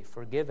to be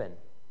forgiven.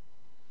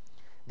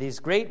 These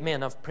great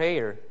men of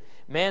prayer,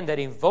 men that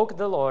invoked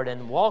the Lord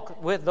and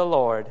walked with the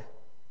Lord,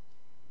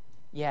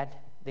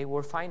 yet they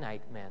were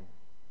finite men.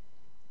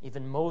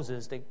 Even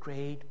Moses, the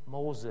great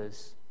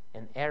Moses,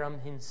 and Aaron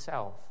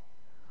himself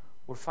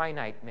were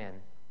finite men.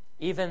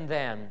 Even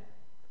then,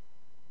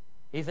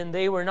 even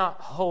they were not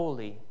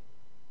holy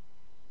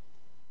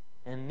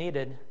and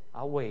needed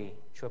a way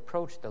to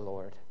approach the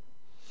Lord.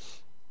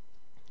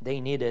 They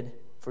needed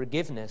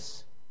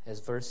forgiveness, as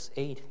verse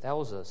 8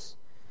 tells us.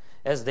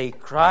 As they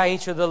cry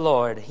to the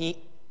Lord, He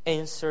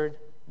answered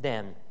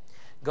them.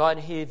 God,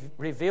 He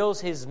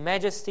reveals His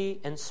majesty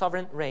and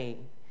sovereign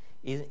reign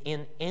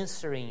in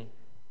answering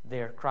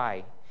their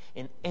cry,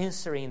 in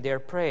answering their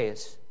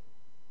prayers.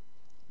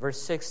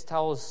 Verse 6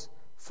 tells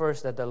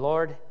first that the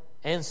Lord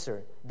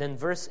answered. Then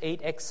verse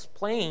 8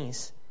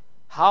 explains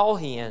how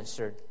He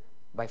answered,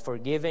 by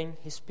forgiving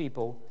His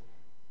people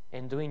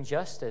and doing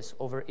justice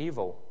over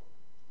evil.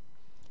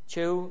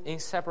 Two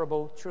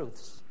inseparable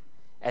truths.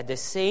 At the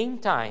same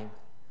time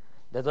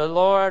that the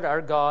Lord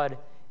our God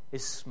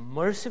is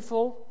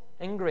merciful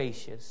and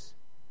gracious,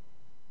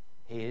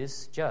 He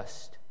is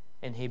just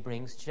and He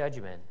brings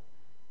judgment.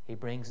 He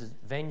brings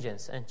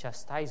vengeance and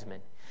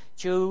chastisement.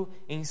 Two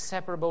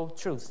inseparable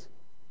truths.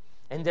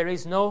 And there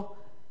is no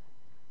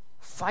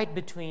fight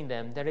between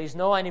them. There is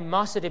no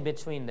animosity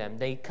between them.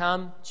 They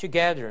come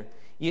together.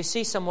 You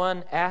see,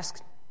 someone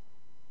asked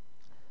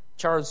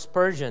Charles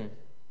Spurgeon,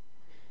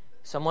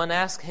 someone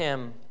asked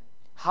him,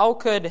 how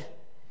could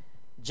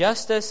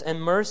justice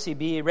and mercy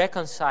be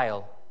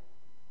reconciled?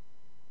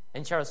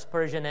 And Charles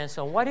Spurgeon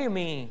answered, what do you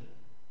mean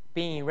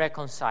being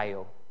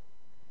reconciled?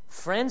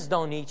 Friends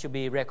don't need to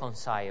be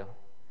reconciled.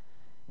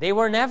 They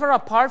were never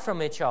apart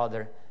from each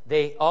other.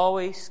 They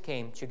always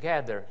came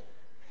together.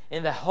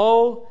 In the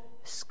whole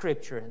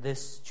Scripture,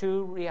 these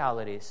two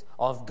realities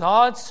of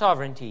God's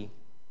sovereignty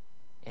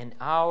and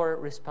our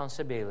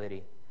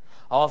responsibility,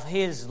 of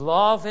His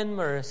love and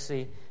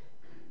mercy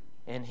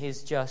and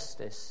His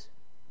justice,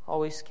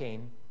 always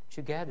came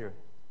together.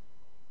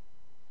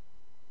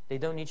 They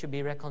don't need to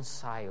be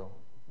reconciled.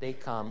 They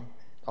come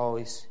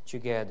always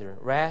together.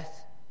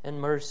 Wrath and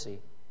mercy,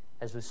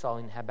 as we saw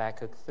in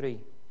Habakkuk 3.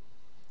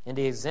 And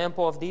the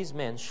example of these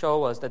men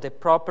show us that the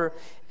proper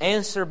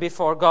answer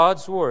before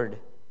God's word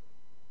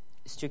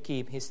is to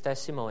keep His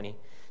testimony,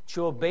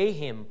 to obey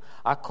Him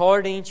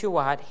according to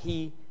what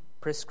He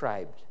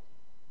prescribed.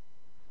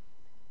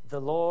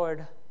 The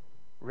Lord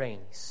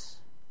reigns.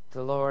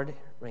 The Lord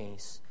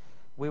reigns.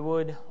 We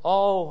would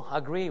all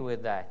agree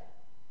with that.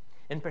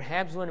 And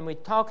perhaps when we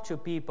talk to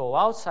people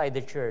outside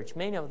the church,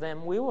 many of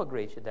them will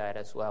agree to that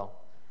as well.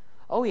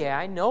 Oh yeah,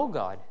 I know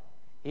God.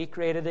 He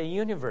created the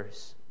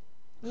universe.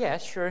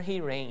 Yes, sure,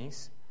 He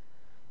reigns.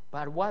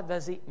 But what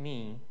does it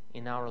mean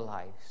in our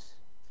lives?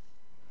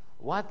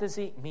 What does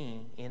it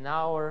mean in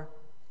our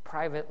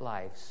private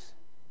lives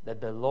that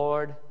the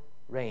Lord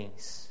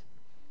reigns?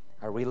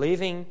 Are we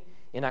living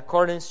in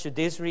accordance to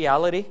this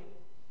reality?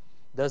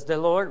 Does the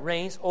Lord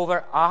reign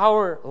over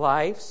our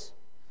lives?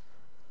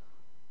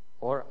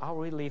 Or are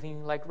we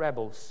living like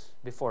rebels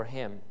before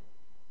Him?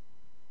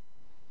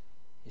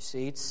 You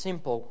see, it's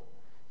simple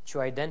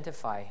to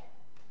identify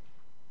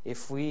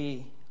if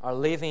we are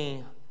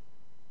living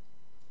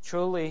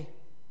truly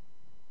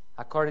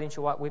according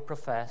to what we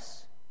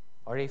profess,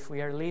 or if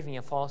we are living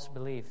a false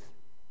belief.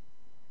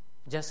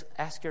 Just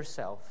ask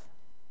yourself,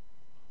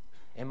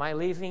 Am I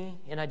living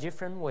in a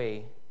different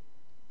way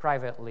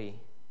privately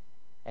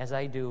as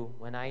I do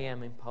when I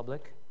am in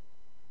public?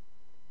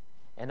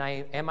 And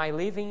am I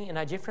living in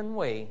a different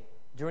way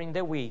during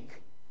the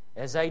week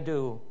as I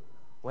do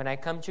when I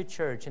come to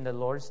church in the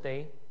Lord's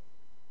Day?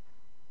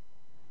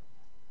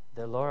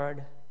 The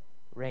Lord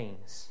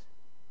reigns,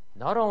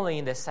 not only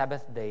in the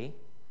Sabbath day,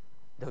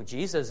 though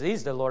Jesus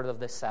is the Lord of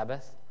the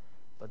Sabbath,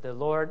 but the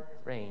Lord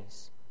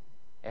reigns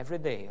every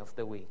day of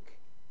the week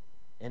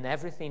in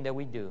everything that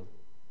we do.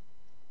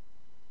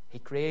 He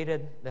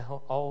created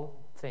all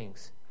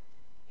things.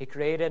 He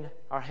created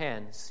our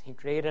hands. He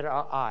created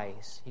our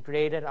eyes. He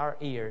created our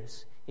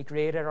ears. He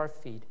created our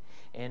feet.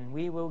 And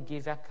we will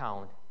give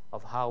account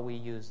of how we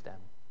use them.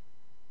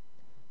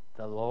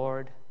 The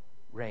Lord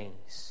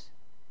reigns.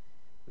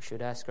 We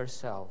should ask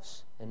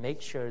ourselves and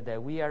make sure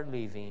that we are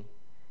living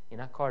in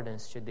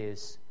accordance to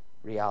this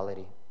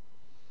reality.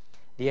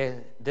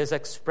 This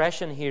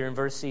expression here in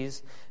verse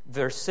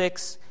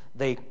 6,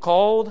 they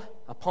called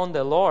upon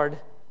the Lord,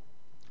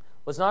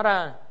 was not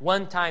a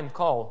one-time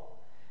call.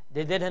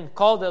 They didn't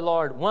call the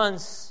Lord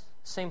once,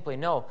 simply.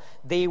 No.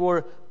 They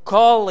were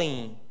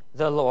calling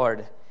the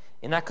Lord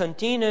in a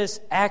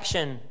continuous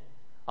action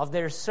of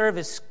their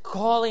service,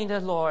 calling the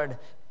Lord,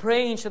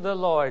 praying to the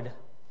Lord.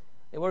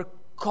 They were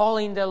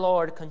calling the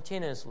Lord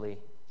continuously.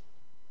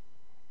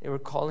 They were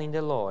calling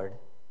the Lord,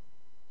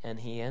 and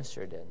He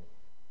answered them.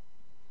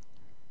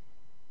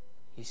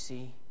 You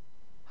see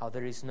how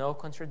there is no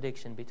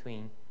contradiction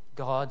between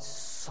God's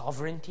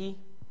sovereignty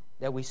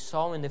that we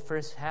saw in the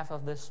first half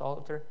of this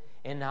Psalter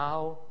and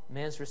now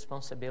man's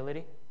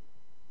responsibility?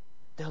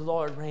 The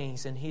Lord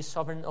reigns and He's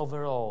sovereign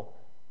over all.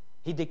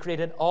 He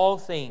decreed all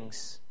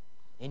things,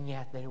 and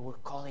yet they were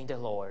calling the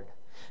Lord.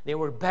 They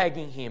were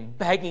begging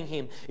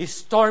Him,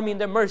 storming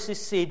the mercy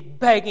seat,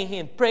 begging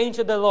Him, praying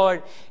to the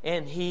Lord,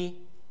 and He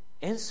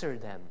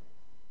answered them.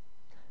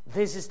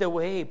 This is the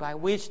way by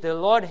which the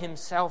Lord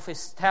Himself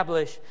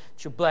established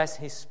to bless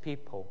His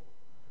people.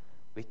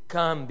 We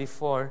come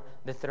before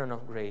the throne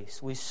of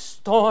grace. We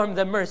storm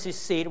the mercy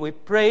seat. We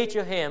pray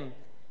to Him,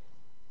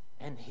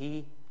 and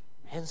He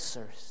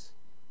answers.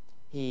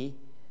 He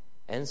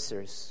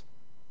answers.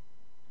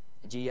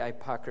 G.I.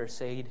 Packer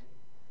said,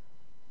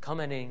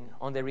 commenting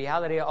on the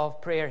reality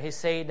of prayer, he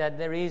said that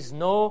there is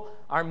no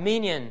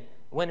Arminian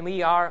when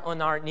we are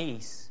on our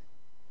knees.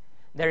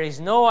 There is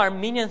no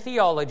Arminian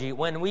theology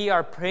when we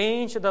are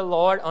praying to the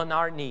Lord on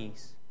our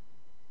knees.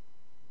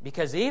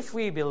 Because if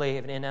we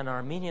believed in an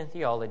Arminian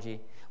theology,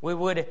 we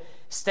would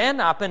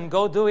stand up and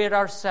go do it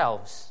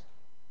ourselves.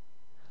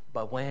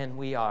 But when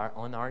we are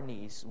on our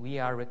knees, we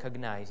are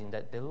recognizing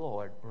that the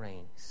Lord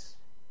reigns,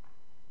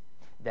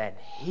 that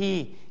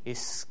He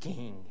is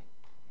King,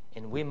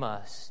 and we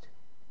must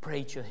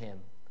pray to Him.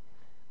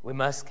 We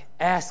must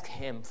ask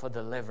Him for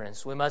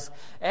deliverance. We must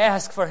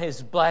ask for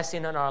His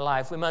blessing in our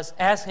life. We must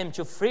ask Him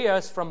to free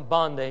us from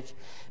bondage,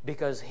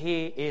 because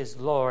He is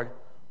Lord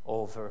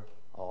over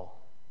all.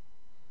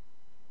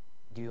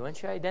 Do you want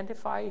to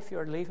identify if you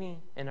are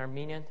living in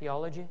Arminian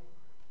theology?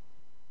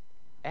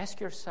 Ask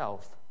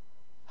yourself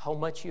how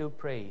much you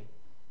pray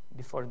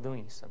before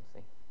doing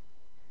something.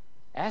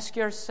 Ask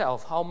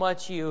yourself how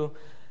much you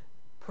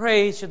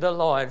pray to the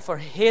Lord for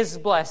His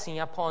blessing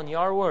upon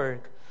your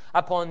work,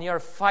 upon your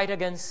fight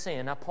against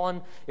sin,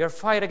 upon your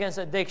fight against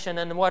addiction,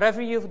 and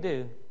whatever you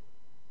do.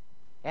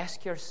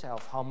 Ask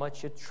yourself how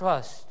much you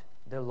trust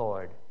the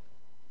Lord,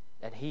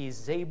 that He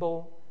is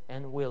able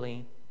and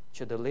willing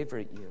to deliver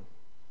you.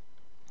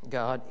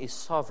 God is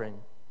sovereign,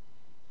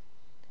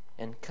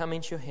 and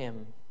coming to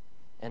Him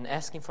and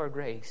asking for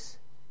grace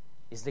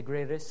is the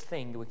greatest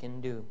thing we can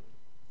do.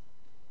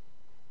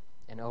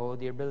 And oh,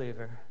 dear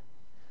believer,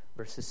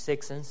 verses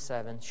 6 and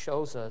 7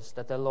 shows us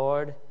that the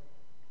Lord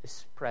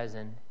is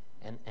present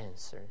and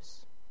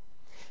answers.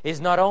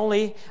 He's not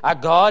only a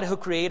God who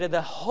created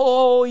the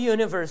whole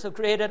universe, who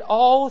created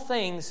all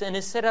things and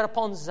is seated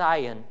upon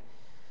Zion,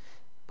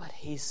 but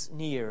He's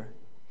near,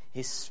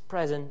 He's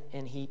present,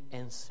 and He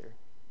answers.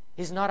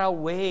 He's not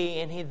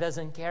away and He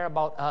doesn't care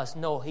about us.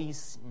 No,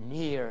 He's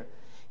near.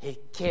 He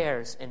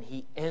cares and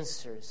He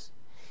answers.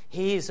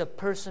 He is a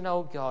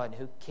personal God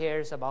who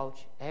cares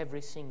about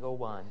every single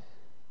one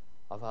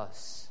of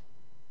us.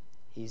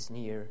 He's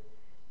near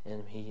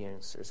and He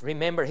answers.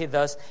 Remember, He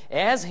does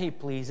as He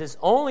pleases,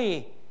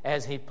 only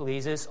as He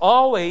pleases,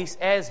 always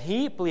as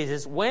He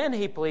pleases, when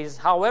He pleases,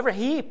 however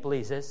He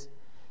pleases.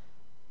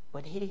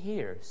 But He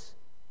hears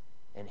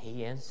and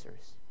He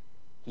answers.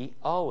 He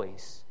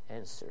always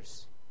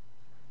answers.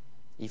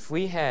 If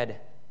we had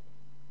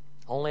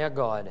only a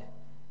God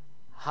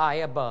high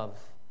above,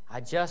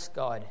 a just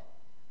God,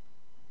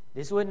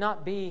 this would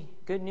not be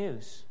good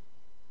news.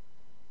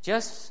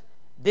 Just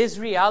this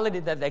reality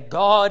that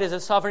God is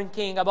a sovereign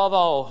King above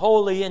all,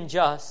 holy and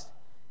just,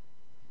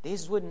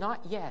 this would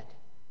not yet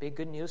be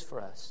good news for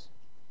us.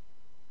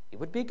 It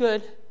would be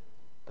good,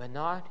 but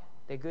not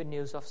the good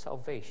news of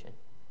salvation.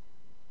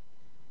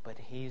 But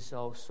He is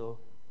also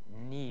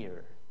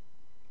near.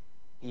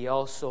 He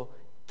also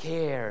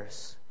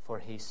cares for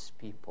His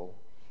people,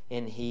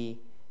 and He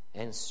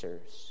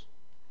answers.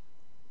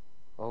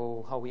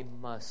 Oh, how we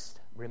must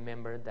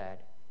remember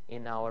that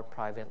in our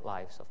private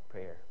lives of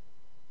prayer.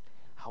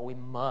 How we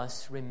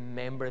must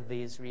remember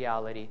this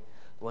reality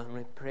when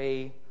we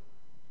pray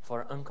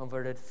for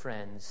unconverted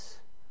friends,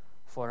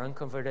 for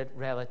unconverted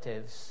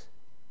relatives,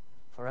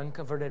 for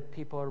unconverted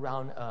people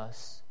around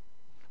us.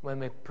 When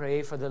we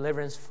pray for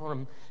deliverance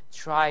from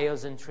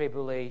trials and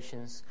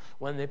tribulations,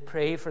 when we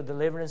pray for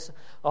deliverance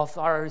of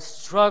our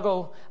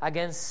struggle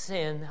against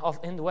sin, of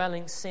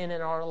indwelling sin in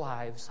our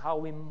lives, how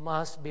we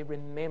must be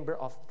remembered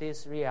of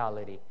this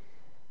reality.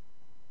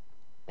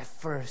 At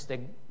first, that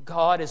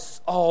God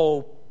is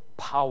all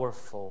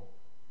powerful,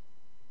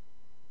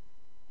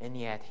 and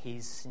yet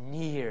He's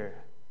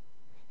near.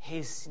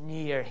 He's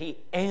near. He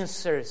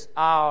answers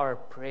our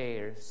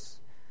prayers.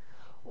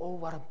 Oh,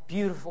 what a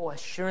beautiful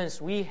assurance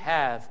we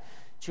have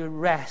to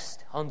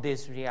rest on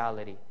this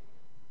reality.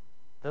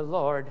 The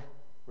Lord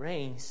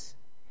reigns,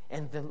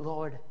 and the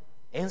Lord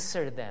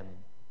answers them.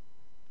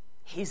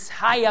 He's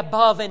high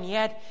above, and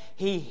yet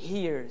He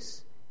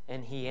hears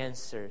and He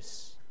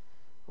answers.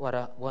 What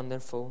a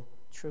wonderful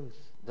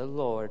truth. The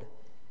Lord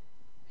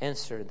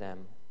answers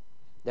them.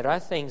 There are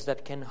things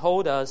that can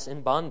hold us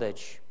in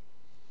bondage.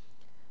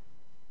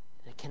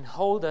 That can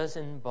hold us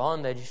in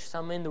bondage.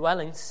 Some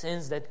indwelling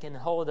sins that can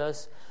hold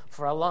us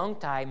for a long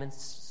time, and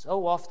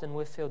so often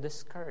we feel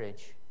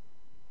discouraged.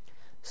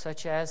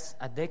 Such as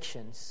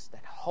addictions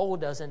that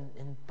hold us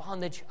and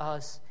bondage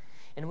us,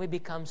 and we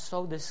become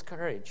so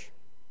discouraged.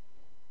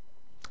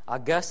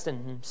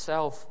 Augustine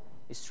himself,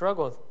 he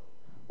struggled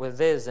with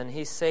this, and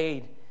he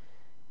said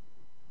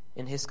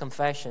in his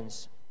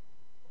Confessions,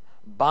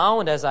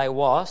 "Bound as I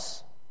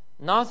was,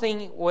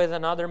 nothing with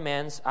another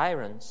man's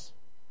irons,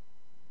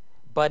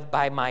 but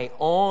by my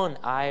own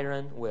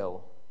iron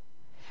will,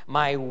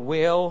 my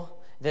will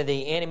that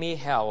the enemy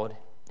held,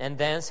 and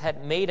thence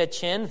had made a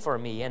chain for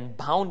me and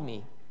bound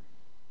me.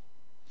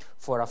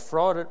 For a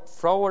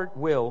froward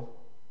will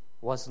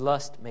was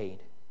lust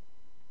made."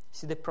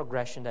 See the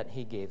progression that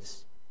he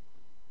gives.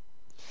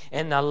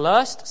 "And a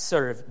lust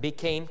served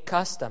became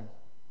custom,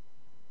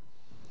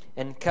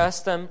 and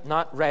custom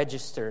not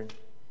registered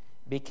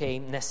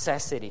became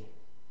necessity,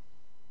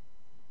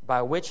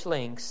 by which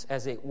links,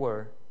 as it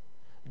were,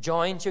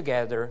 joined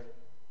together,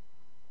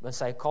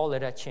 once I call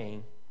it a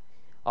chain,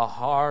 a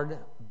hard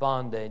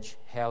bondage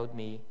held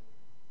me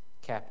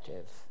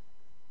captive."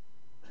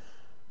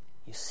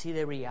 You see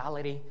the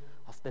reality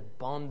of the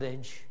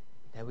bondage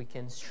that we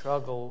can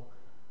struggle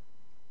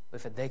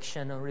with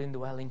addiction or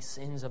indwelling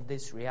sins of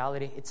this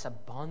reality. It's a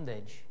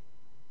bondage.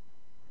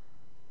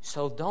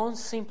 So don't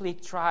simply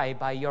try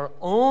by your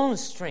own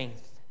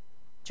strength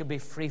to be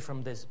free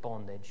from this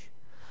bondage.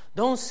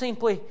 Don't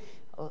simply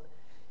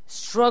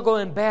struggle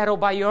and battle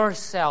by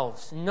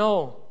yourselves.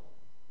 No.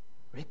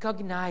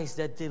 Recognize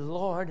that the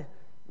Lord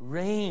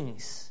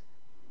reigns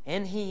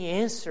and He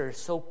answers.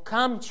 So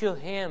come to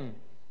Him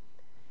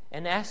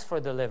and ask for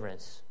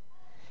deliverance.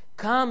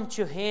 Come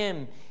to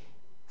Him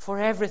for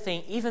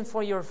everything, even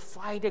for your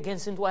fight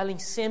against indwelling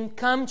sin.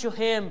 Come to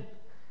Him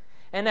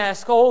and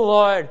ask, "Oh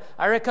Lord,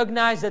 I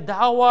recognize that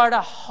Thou art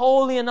a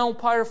holy and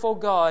all-powerful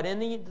God,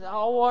 and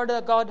Thou art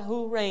a God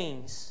who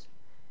reigns.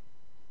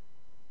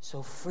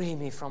 So free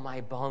me from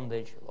my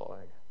bondage,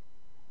 Lord.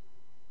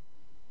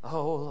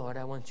 Oh Lord,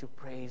 I want to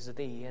praise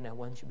Thee, and I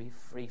want to be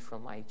free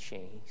from my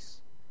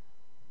chains.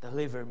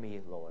 Deliver me,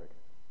 Lord."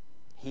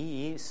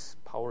 He is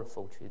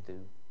powerful to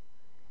do.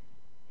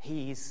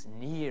 He is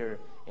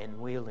near and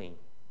willing.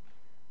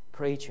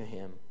 Pray to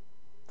Him,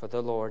 for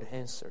the Lord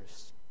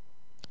answers.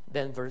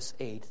 Then verse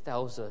 8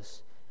 tells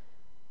us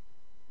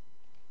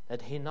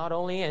that He not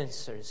only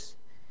answers,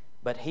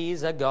 but He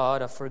is a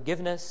God of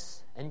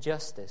forgiveness and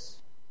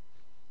justice.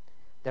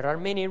 There are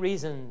many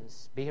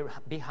reasons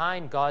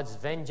behind God's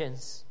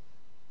vengeance,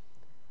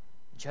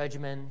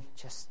 judgment,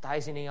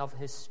 chastising of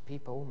His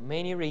people.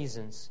 Many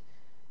reasons.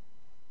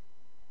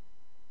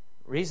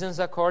 Reasons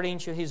according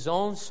to His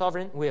own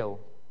sovereign will.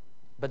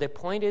 But the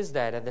point is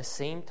that at the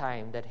same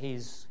time that He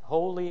is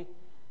holy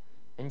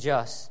and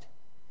just,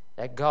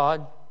 that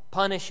God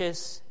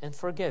punishes and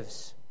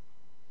forgives.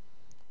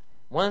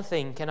 One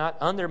thing cannot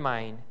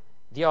undermine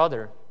the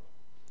other.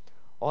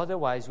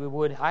 Otherwise, we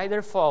would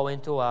either fall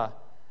into a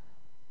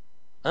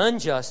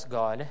unjust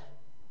God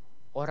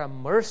or a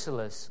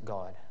merciless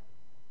God.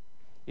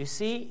 You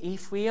see,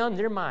 if we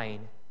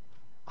undermine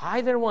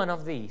either one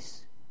of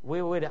these,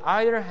 we would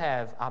either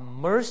have a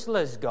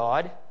merciless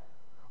God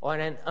or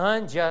an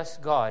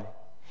unjust God.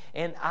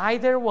 And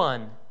either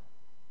one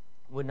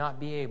would not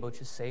be able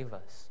to save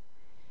us.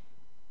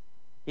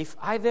 If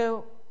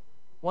either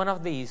one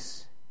of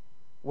these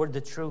were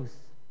the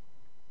truth,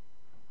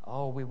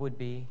 we would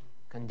be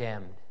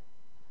condemned.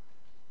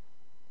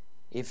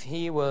 If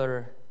He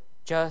were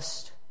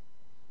just,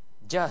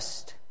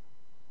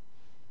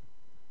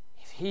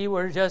 if He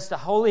were just a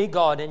holy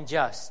God and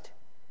just,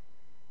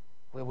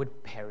 we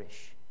would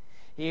perish.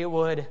 He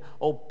would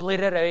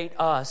obliterate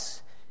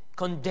us,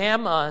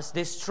 condemn us,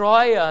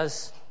 destroy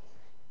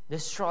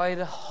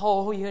the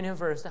whole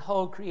universe, the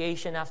whole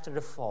creation after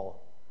the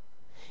fall.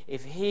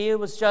 If He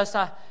was just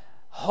a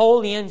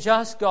holy and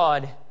just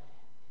God,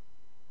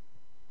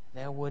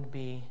 there would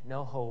be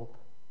no hope.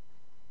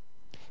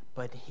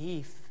 But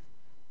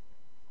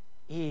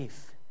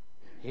if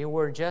He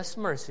were just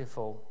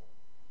merciful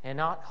and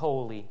not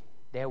holy,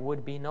 there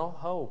would be no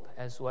hope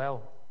as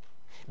well.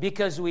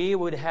 Because we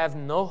would have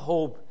no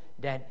hope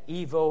that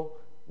evil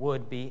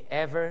would be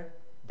ever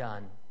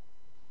done.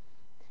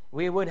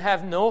 We would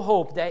have no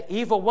hope that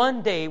evil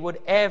one day would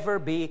ever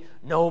be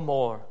no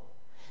more.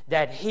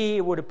 That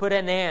He would put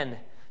an end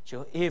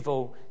to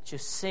evil, to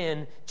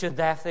sin, to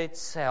death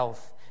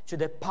itself, to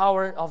the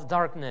power of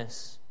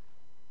darkness.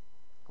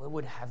 We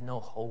would have no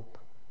hope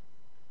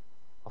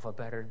of a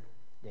better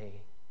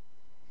day.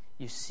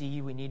 You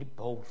see, we need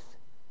both.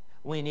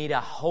 We need a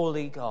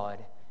holy God,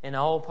 an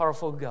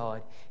all-powerful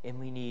God, and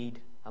we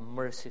need a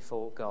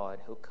merciful God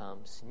who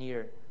comes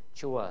near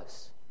to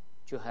us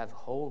to have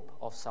hope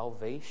of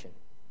salvation.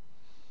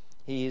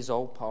 He is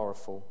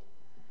all-powerful,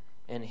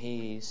 and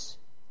He is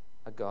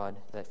a God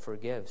that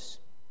forgives.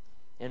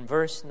 And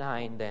verse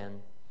 9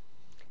 then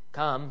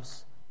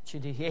comes to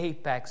the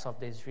apex of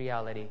this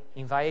reality,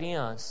 inviting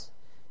us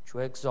to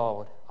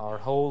exalt our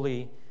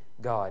holy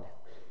God.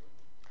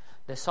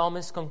 The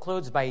psalmist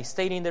concludes by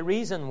stating the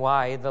reason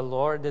why the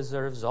Lord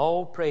deserves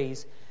all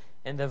praise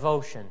and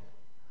devotion.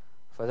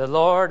 For the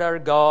Lord our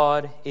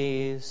God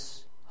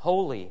is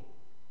holy.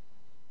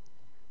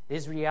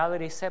 This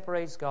reality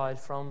separates God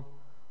from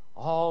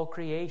all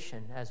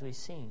creation, as we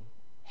sing.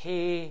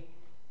 He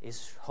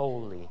is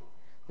holy.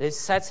 This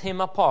sets Him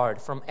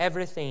apart from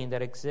everything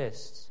that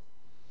exists.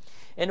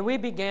 And we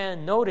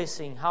began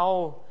noticing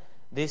how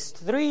these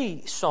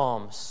three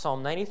Psalms,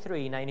 Psalm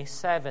 93,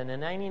 97,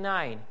 and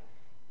 99,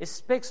 it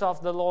speaks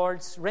of the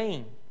Lord's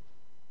reign.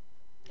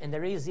 And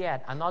there is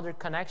yet another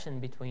connection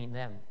between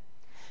them.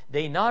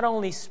 They not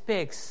only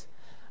speak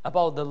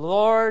about the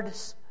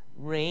Lord's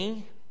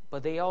reign,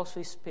 but they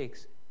also speak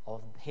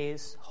of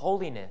His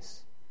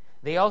holiness.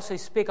 They also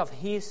speak of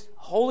His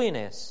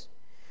holiness.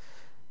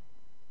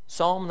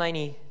 Psalm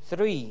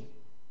 93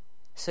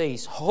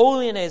 says,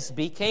 Holiness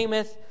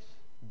becometh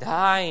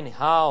thine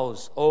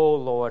house, O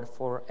Lord,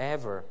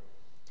 forever.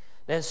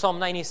 Then Psalm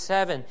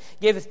 97,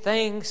 Give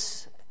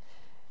thanks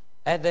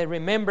at the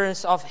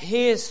remembrance of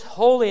His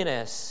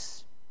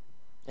holiness.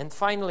 And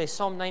finally,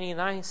 Psalm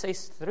 99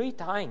 says 3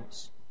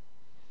 times.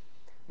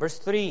 Verse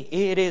 3,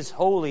 it is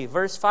holy.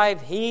 Verse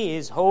 5, He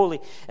is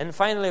holy. And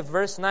finally,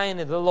 verse 9,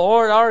 the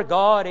Lord our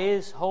God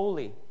is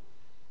holy.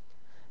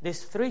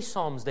 These 3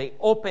 Psalms, they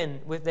open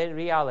with the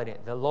reality,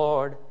 the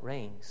Lord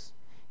reigns.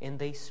 And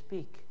they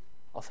speak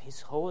of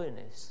His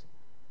holiness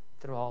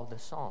through all the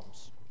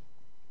Psalms.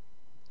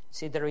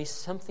 See, there is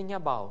something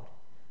about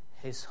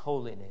His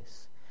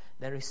holiness.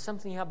 There is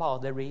something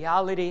about the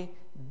reality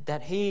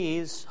that He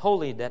is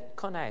holy that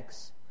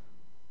connects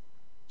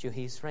to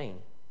His reign.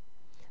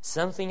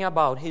 Something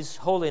about His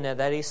holiness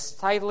that is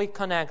tightly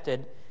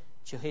connected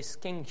to His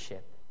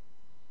kingship.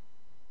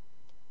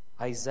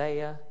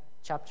 Isaiah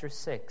chapter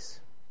 6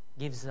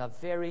 gives a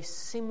very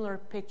similar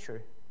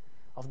picture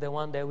of the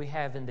one that we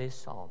have in this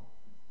psalm.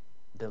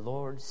 The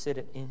Lord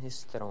seated in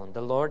His throne,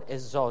 the Lord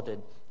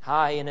exalted,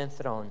 high and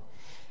enthroned,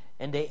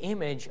 and the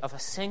image of a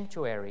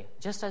sanctuary,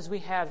 just as we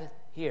have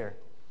here,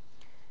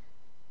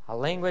 a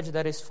language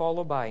that is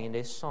followed by in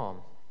this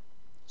psalm.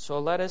 So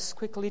let us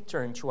quickly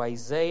turn to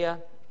Isaiah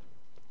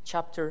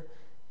chapter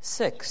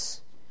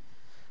 6.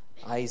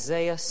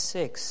 Isaiah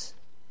 6.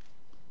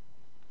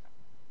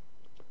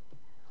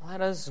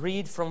 Let us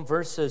read from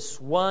verses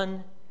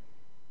 1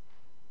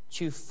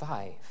 to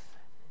 5.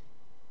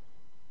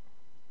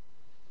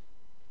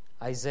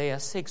 Isaiah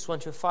 6, 1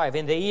 to 5.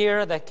 In the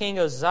year that King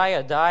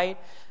Uzziah died,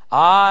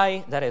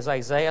 I, that is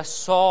Isaiah,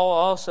 saw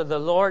also the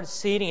Lord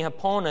sitting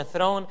upon a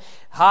throne,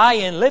 high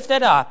and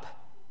lifted up,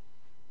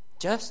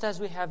 just as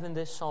we have in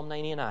this Psalm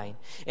 99.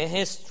 And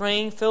His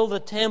train filled the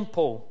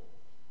temple.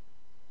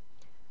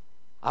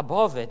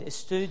 Above it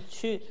stood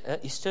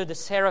the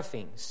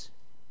seraphims,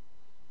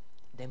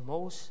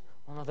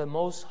 one of the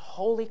most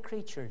holy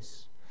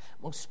creatures,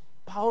 most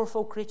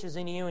powerful creatures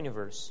in the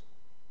universe.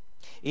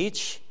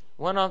 Each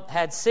one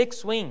had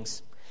 6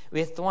 wings.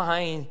 With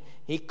twine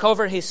He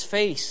covered His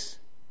face.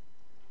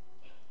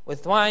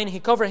 With twine He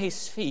covered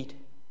His feet.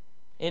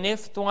 And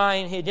with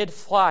twine He did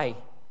fly.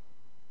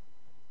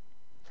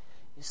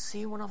 You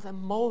see, one of the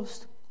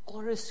most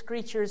glorious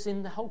creatures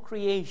in the whole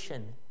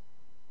creation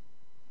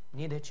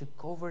needed to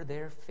cover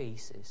their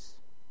faces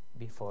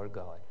before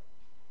God.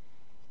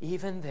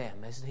 Even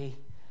them, as they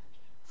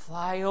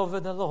fly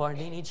over the Lord,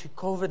 they need to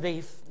cover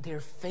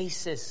their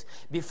faces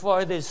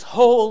before this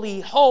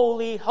holy,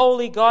 holy,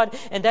 holy God.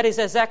 And that is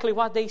exactly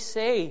what they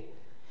say.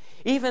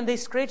 Even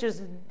these creatures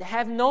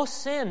have no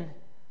sin.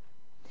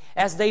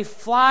 As they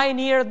fly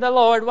near the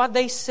Lord, what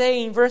they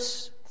say in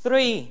verse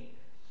 3,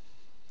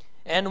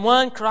 and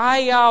one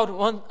cried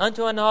out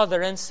unto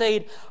another and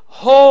said,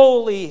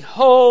 Holy,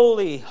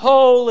 holy,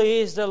 holy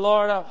is the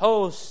Lord of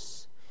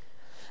hosts.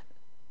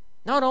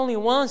 Not only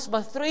once,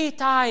 but 3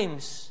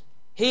 times.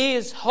 He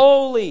is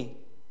holy.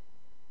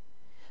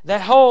 The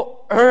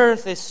whole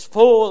earth is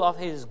full of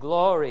His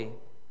glory.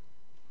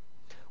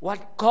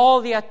 What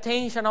called the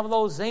attention of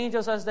those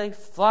angels as they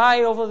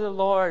fly over the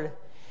Lord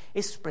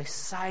is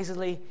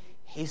precisely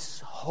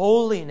His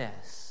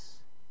holiness.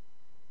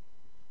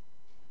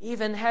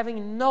 Even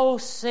having no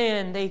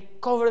sin, they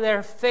cover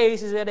their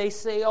faces and they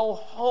say, "Oh,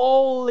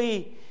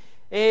 holy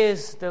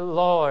is the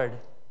Lord.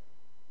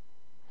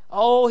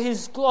 Oh,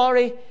 His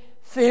glory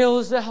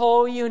fills the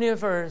whole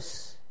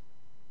universe."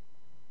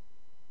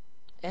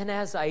 And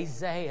as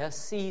Isaiah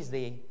sees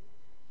thee,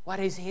 what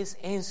is his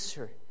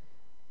answer?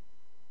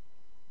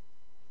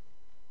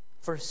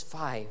 Verse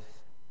 5.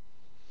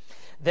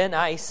 "Then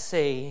I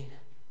say,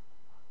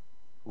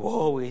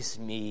 woe is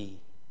me,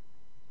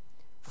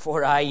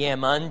 for I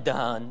am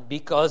undone,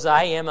 because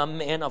I am a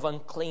man of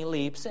unclean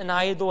lips, and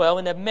I dwell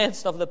in the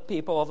midst of the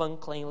people of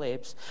unclean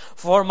lips.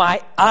 For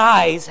my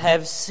eyes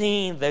have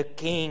seen the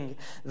King,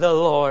 the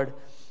Lord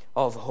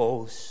of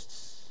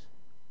hosts."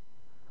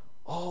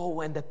 Oh,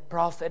 when the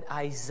prophet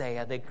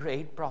Isaiah, the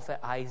great prophet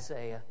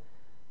Isaiah,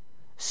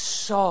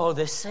 saw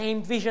the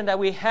same vision that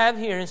we have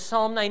here in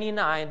Psalm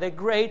 99, the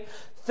great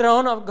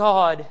throne of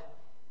God,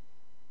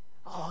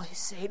 oh, he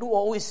said,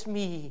 "Woe is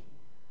me,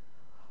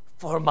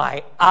 for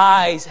my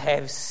eyes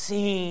have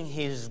seen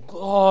His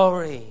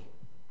glory."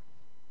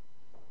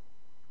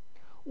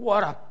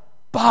 What a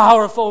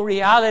powerful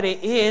reality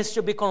it is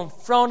to be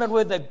confronted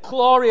with the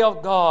glory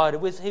of God,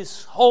 with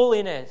His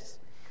holiness.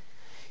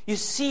 You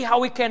see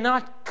how we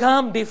cannot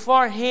come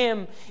before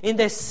Him in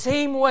the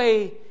same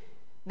way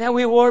that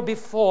we were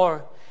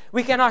before.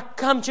 We cannot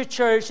come to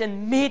church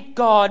and meet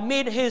God,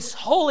 meet His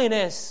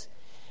holiness,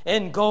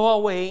 and go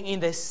away in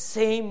the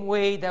same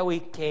way that we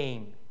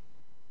came.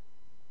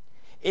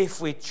 If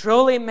we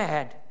truly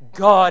met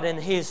God and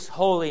His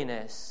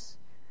holiness,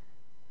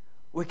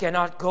 we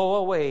cannot go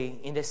away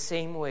in the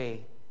same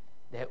way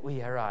that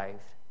we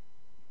arrived.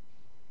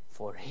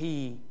 For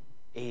He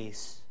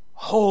is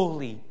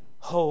holy,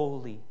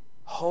 holy,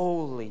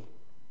 holy.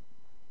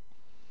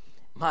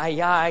 My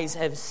eyes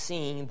have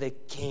seen the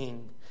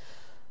King,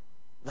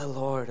 the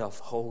Lord of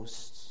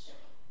hosts.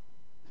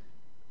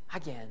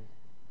 Again,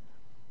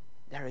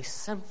 there is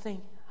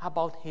something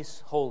about His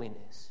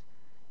holiness.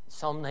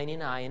 Psalm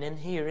 99 and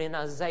here in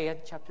Isaiah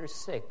chapter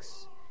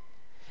 6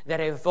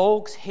 that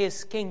evokes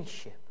His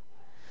kingship.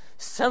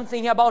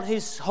 Something about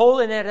His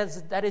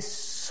holiness that is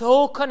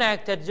so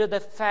connected to the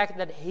fact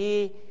that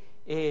He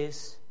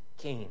is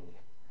King,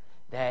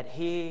 that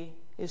He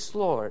is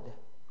Lord,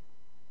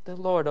 the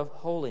Lord of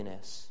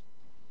holiness.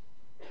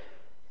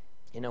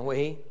 In a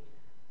way,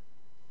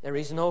 there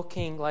is no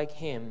king like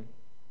Him,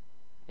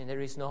 and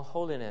there is no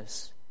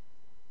holiness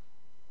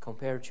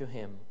compared to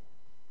Him.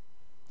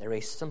 There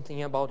is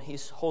something about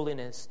His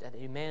holiness that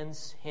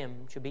demands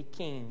Him to be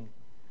king,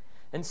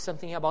 and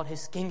something about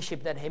His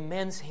kingship that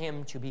demands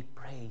Him to be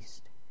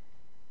praised.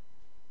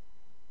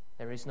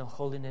 There is no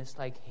holiness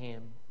like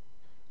Him,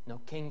 no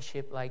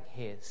kingship like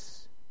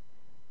His.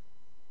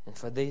 And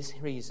for this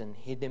reason,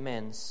 He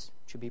demands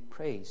to be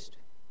praised.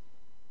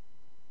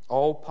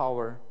 All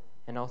power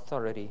and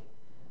authority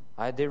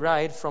are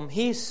derived from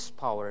His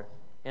power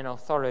and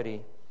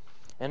authority.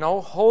 And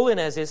all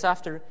holiness is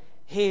after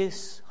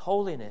His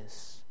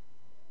holiness.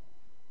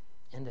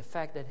 And the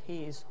fact that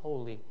He is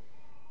holy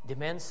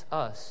demands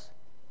us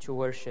to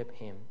worship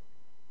Him.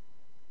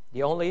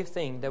 The only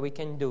thing that we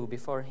can do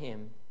before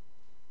Him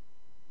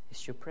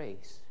is to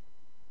praise.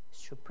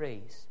 Is to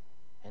praise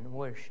and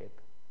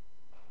worship.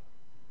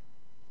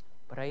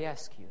 But I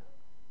ask you,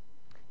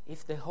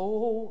 if the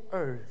whole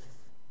earth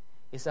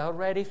is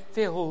already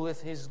filled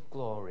with His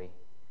glory,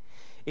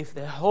 if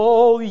the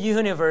whole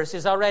universe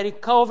is already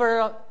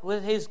covered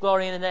with His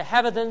glory, and the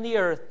heaven and the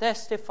earth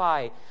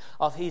testify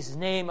of His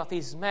name, of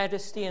His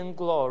majesty and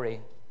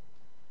glory,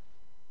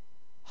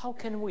 how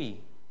can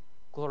we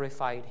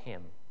glorify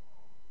Him?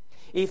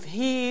 If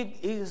He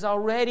is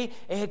already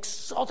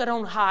exalted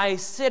on high,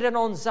 seated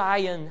on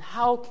Zion,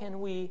 how can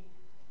we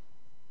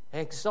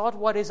exalt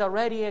what is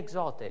already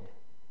exalted?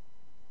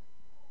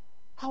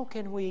 How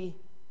can we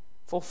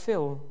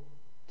fulfill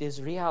this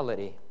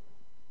reality?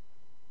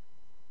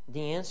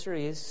 The answer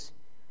is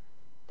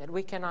that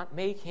we cannot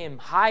make Him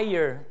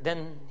higher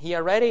than He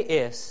already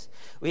is.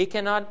 We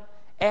cannot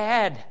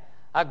add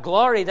a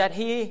glory that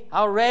He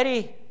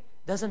already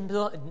doesn't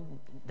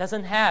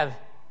have.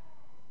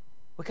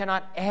 We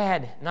cannot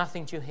add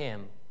nothing to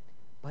Him.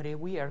 But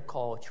we are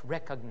called to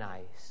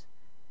recognize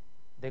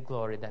the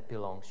glory that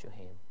belongs to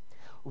Him.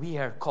 We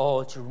are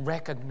called to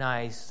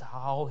recognize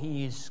how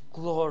He is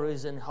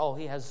glorious and how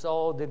He has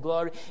all the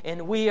glory.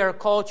 And we are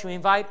called to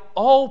invite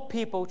all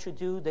people to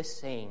do the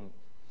same.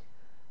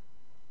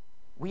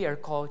 We are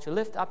called to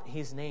lift up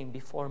His name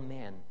before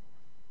men,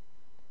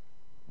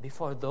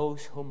 before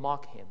those who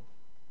mock Him,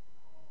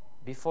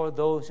 before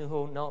those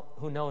who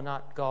know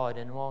not God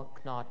and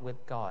walk not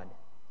with God.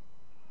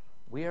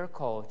 We are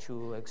called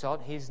to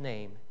exalt His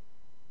name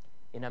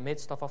in the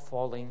midst of a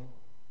falling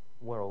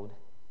world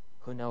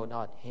who know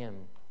not Him.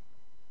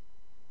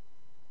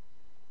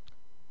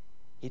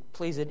 It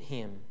pleased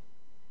Him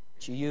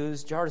to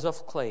use jars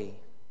of clay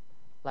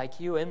like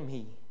you and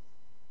me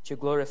to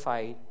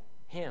glorify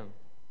Him.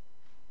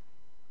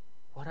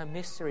 What a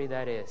mystery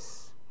that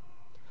is.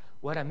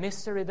 What a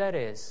mystery that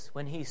is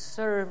when he's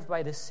served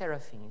by the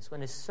seraphims,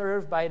 when he's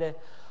served by the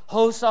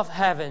hosts of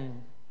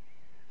heaven.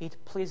 It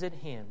pleased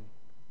him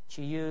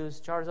to use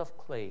jars of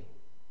clay,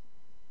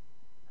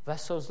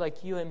 vessels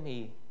like you and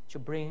me, to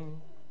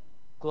bring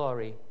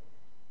glory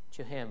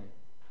to him.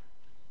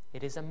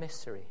 It is a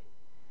mystery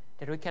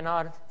that we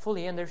cannot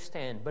fully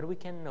understand, but we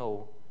can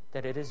know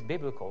that it is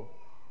biblical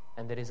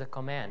and that it is a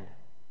command.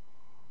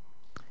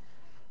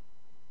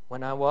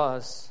 When I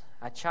was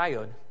a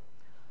child,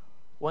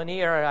 one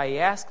year I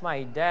asked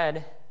my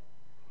dad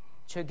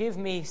to give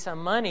me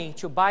some money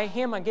to buy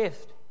him a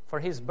gift for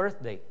his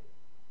birthday.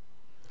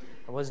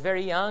 I was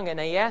very young,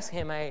 and I asked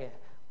him, I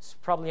was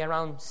probably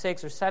around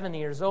 6 or 7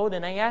 years old,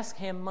 and I asked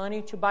him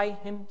money to buy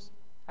him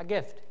a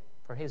gift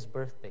for his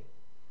birthday.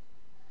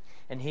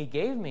 And he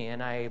gave me,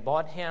 and I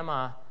bought him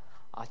a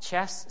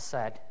chess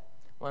set,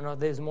 one of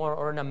these more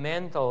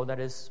ornamental, that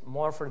is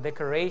more for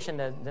decoration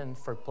than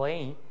for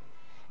playing.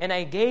 And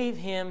I gave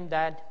him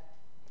that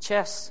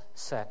chess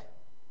set.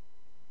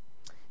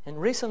 And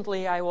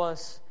recently I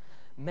was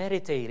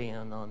meditating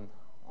on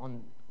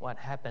what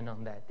happened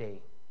on that day.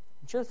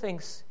 Two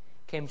things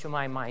came to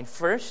my mind.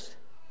 First,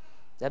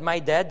 that my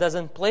dad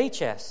doesn't play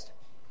chess.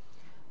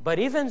 But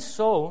even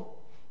so,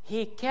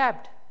 he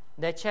kept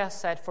that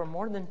chess set for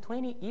more than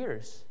 20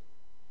 years.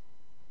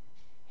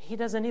 He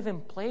doesn't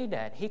even play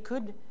that. He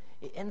could,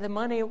 and the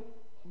money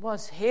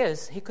was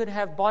his. He could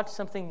have bought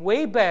something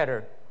way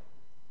better.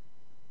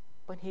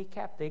 But he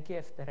kept the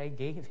gift that I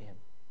gave him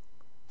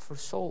for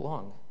so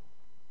long.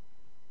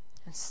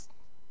 And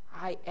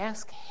I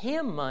asked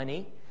him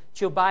money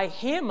to buy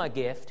him a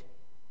gift.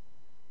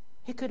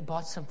 He could have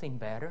bought something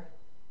better.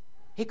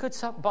 He could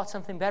have bought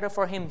something better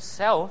for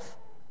himself.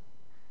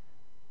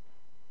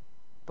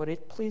 But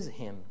it pleased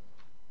him.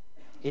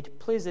 It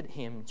pleased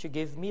him to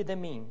give me the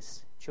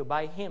means to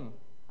buy him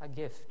a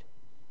gift.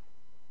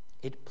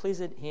 It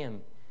pleased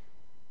him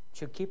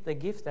to keep the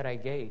gift that I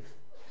gave.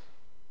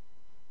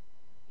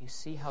 You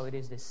see how it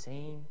is the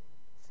same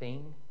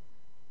thing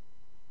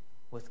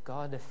with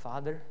God the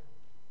Father?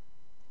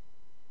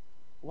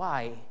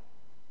 Why?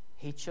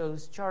 He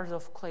chose jars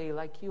of clay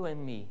like you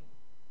and me,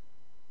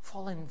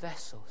 fallen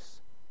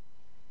vessels,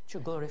 to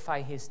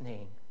glorify his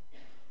name.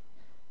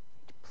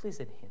 It pleased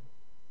him.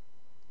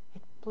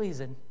 It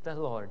pleased the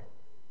Lord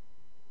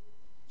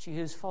to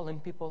use fallen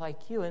people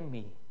like you and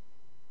me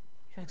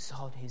to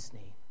exalt his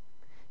name,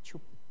 to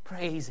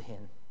praise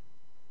him.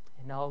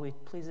 And now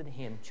it pleased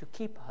him to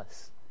keep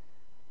us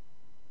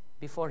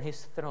before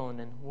his throne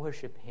and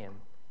worship him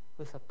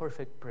with a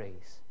perfect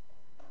praise.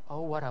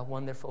 Oh, what a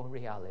wonderful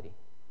reality,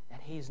 that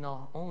he is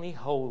not only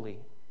holy,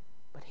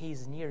 but he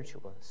is near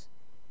to us.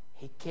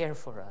 He cares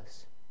for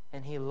us,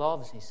 and he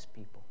loves his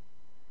people.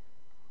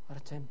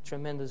 What a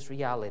tremendous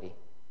reality.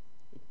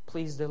 It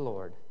pleased the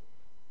Lord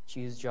to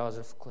use jars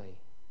of clay.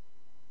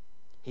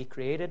 He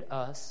created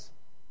us.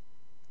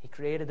 He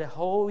created the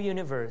whole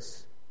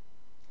universe.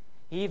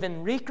 He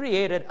even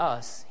recreated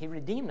us. He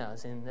redeemed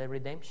us in the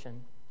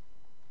redemption.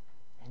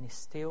 And it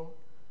still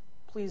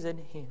pleased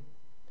him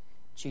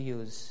to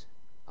use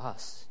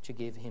us to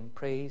give him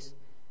praise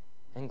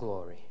and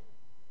glory.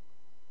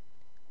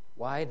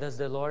 Why does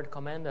the Lord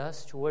command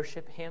us to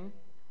worship him?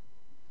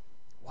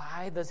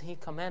 Why does he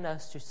command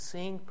us to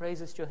sing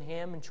praises to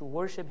him and to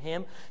worship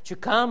him, to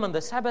come on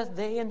the Sabbath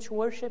day and to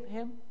worship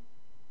him?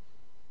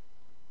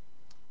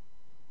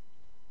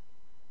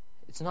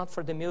 It's not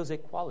for the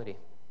music quality.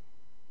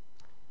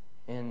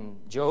 In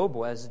Job,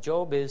 as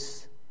Job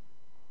is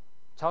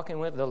talking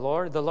with the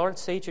Lord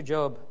said to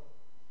Job,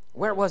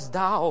 "Where wast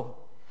thou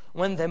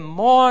when the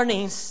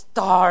morning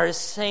stars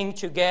sang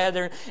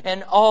together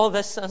and all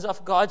the sons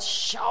of God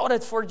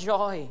shouted for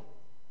joy?"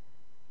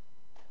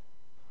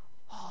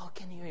 Oh,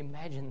 can you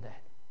imagine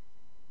that?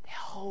 The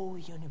whole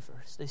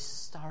universe, the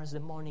stars, the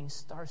morning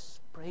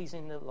stars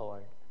praising the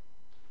Lord.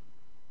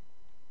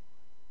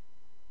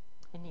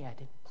 And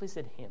yet it pleased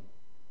him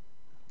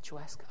to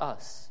ask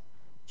us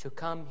to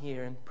come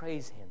here and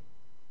praise him.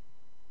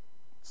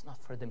 It's not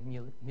for the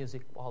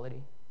music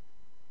quality.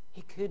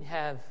 He could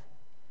have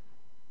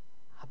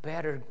a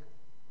better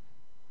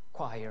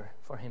choir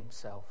for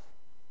himself,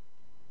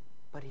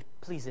 but it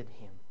pleased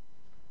him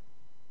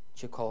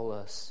to call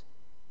us.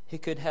 He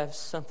could have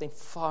something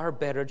far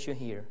better to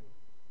hear.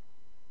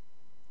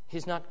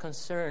 He's not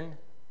concerned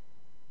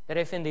that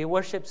if in the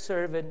worship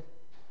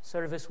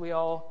service we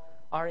all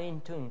are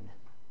in tune.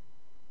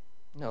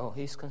 No,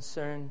 he's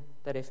concerned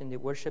that if in the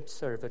worship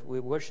service we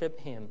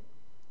worship him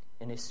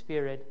in his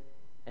spirit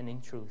and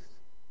in truth,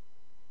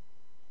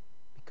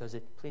 because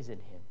it pleased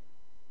him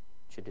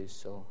to do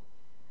so.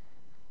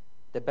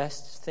 The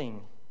best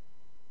thing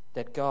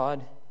that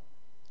God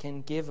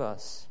can give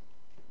us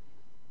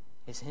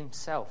is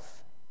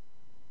himself,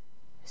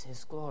 is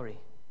his glory.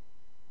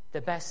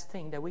 The best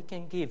thing that we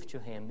can give to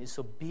him is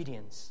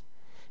obedience,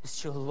 is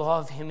to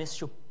love him, is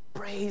to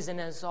praise and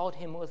exalt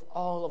him with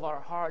all of our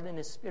heart and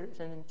in spirit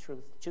and in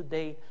truth,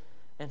 today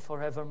and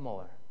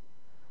forevermore.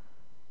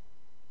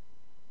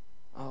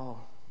 Oh,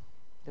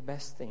 the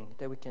best thing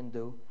that we can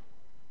do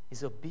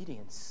is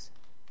obedience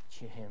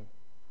to Him.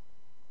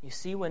 You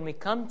see, when we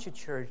come to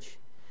church,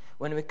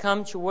 when we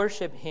come to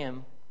worship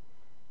Him,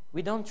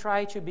 we don't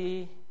try to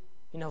be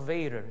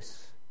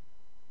innovators.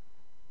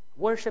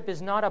 Worship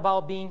is not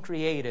about being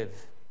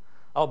creative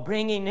or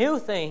bringing new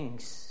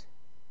things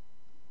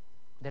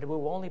that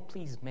will only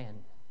please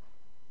men.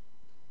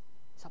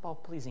 It's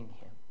about pleasing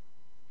Him.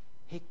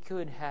 He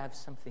could have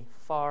something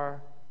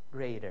far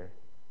greater,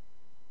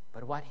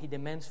 but what He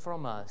demands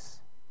from us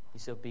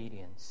is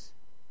obedience.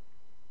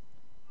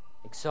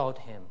 Exalt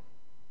Him,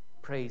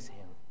 praise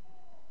Him.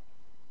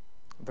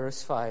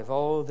 Verse 5,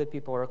 all the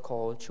people are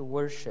called to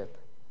worship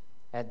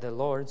at the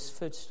Lord's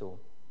footstool.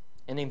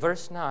 And in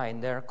verse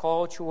 9, they are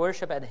called to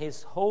worship at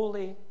His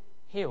holy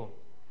hill,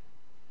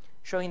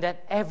 showing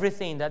that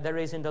everything that there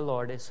is in the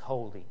Lord is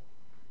holy.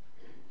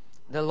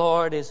 The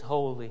Lord is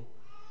holy.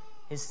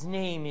 His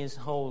name is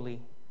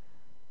holy.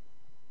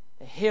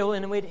 The hill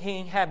in which He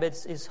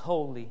inhabits is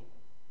holy.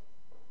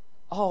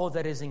 All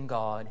that is in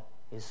God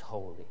is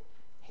holy.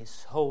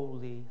 He's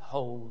holy,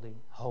 holy,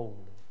 holy.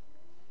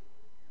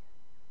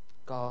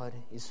 God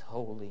is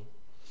holy.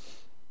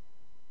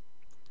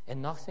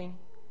 And nothing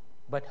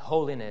but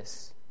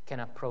holiness can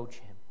approach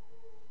Him.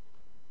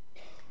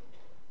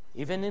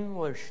 Even in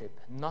worship,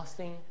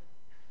 nothing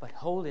but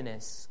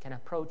holiness can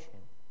approach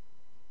Him.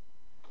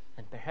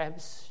 And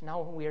perhaps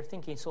now we are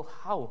thinking, so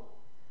how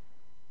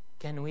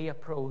can we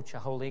approach a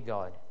holy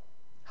God?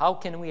 How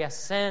can we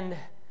ascend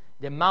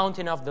the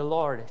mountain of the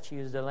Lord, to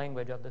use the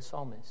language of the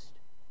psalmist?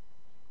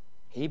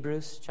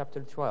 Hebrews chapter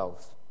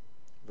 12,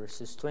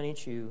 verses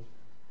 22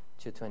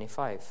 to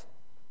 25.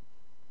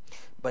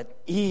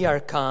 But ye are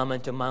come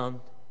unto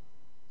Mount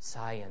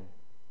Zion.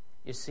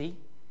 You see,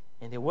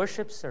 in the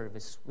worship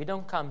service, we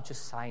don't come to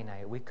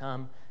Sinai, we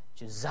come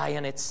to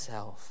Zion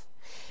itself.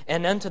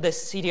 And unto the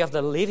city of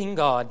the living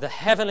God, the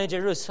heavenly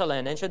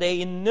Jerusalem, and to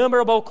the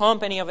innumerable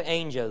company of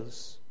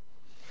angels,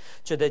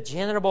 to the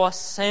general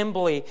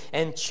assembly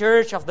and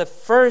church of the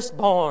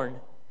firstborn,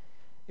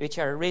 which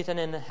are written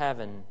in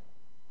heaven,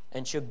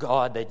 and to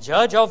God, the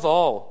judge of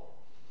all,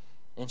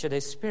 and to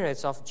the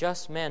spirits of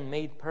just men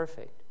made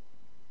perfect.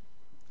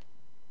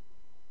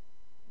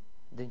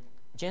 The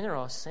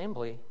general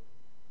assembly,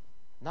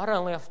 not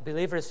only of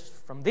believers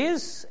from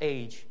this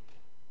age,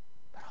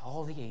 but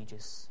all the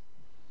ages.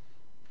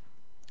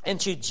 And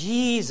to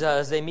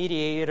Jesus, the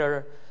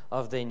mediator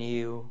of the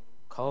new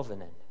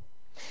covenant.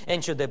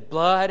 And to the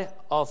blood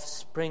of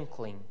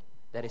sprinkling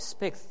that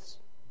speaks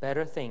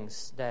better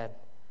things than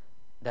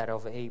that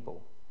of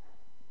Abel.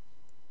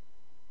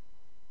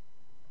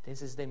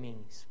 This is the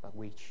means by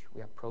which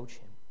we approach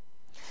Him.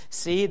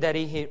 See that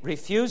He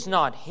refuse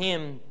not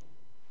him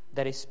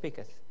that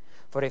speaketh.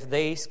 For if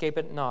they escape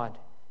it not,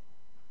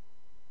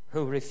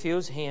 who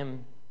refuse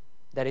Him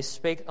that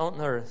spake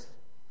on earth,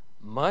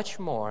 much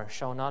more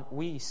shall not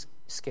we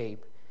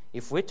escape,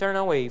 if we turn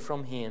away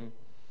from Him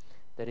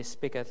that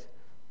speaketh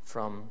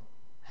from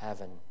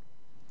heaven.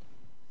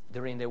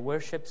 During the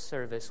worship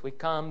service, we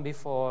come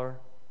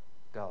before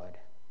God.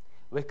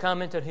 We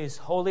come into His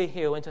holy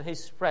hill, into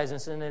His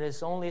presence, and it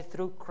is only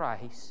through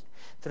Christ,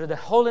 through the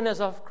holiness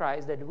of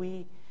Christ, that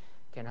we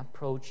can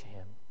approach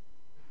Him,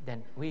 that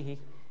we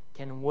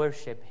can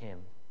worship Him.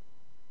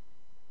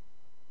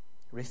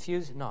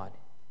 Refuse not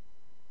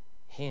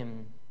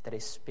Him that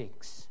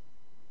speaks.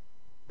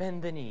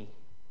 Bend the knee,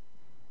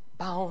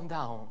 bow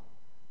down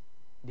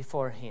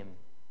before Him,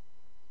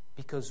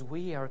 because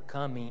we are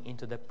coming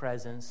into the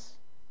presence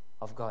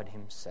of God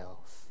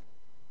Himself.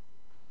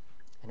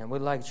 And I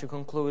would like to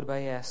conclude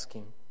by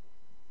asking,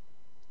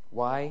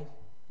 why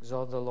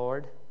exalt the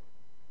Lord?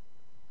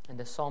 And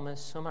the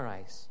psalmist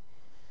summarized,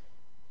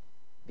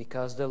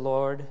 because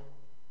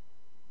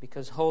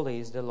holy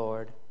is the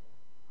Lord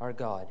our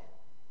God.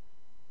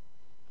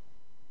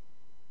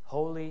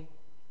 Holy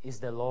is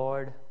the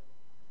Lord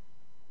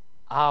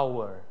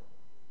our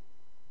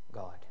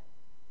God.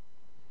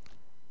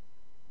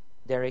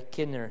 Derek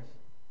Kidner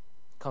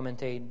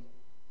commented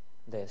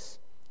this.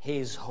 He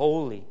is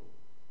holy.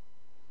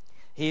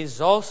 He is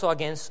also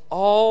against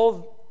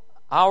all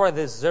our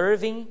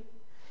deserving,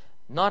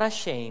 not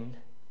ashamed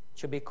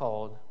to be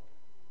called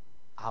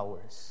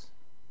ours.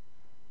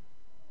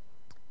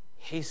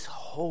 He is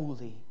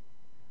holy,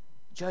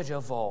 judge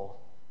of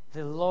all.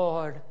 The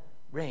Lord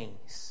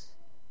reigns.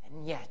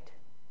 And yet,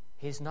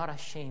 He is not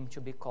ashamed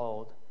to be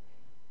called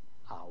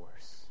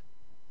ours.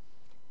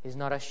 He is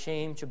not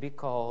ashamed to be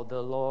called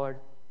the Lord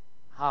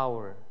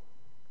our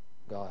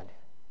God.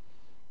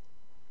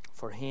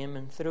 For Him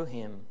and through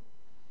Him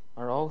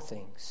are all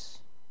things.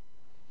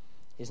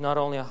 He is not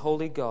only a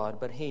holy God,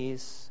 but He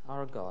is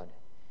our God.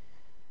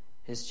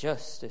 His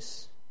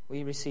justice,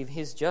 we receive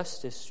His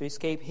justice to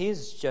escape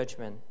His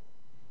judgment.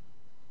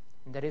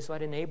 And that is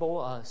what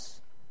enables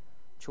us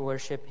to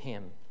worship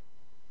Him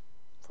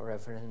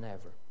forever and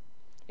ever.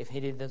 If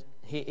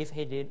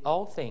He did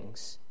all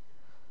things,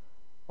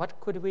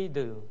 what could we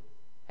do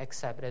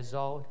except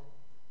exalt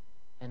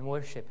and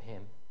worship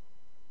Him,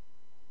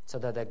 so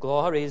that the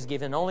glory is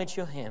given only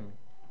to Him?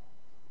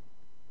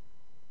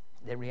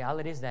 The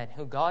reality is that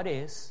who God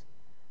is,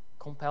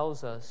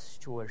 compels us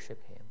to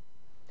worship Him.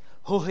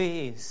 Who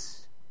He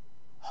is,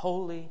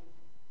 holy,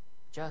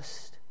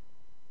 just,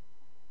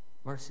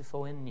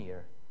 merciful, and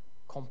near,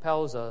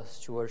 compels us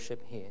to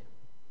worship Him.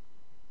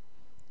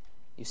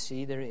 You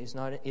see,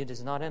 it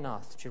is not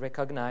enough to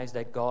recognize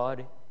that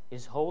God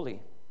is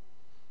holy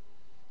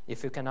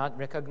if you cannot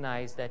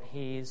recognize that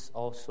He is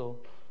also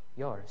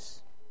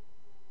yours.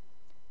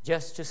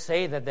 Just to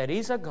say that there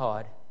is a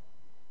God,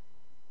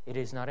 it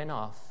is not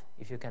enough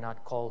if you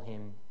cannot call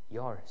Him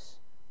yours.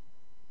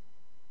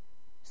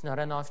 It's not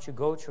enough to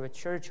go to a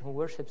church who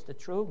worships the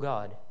true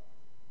God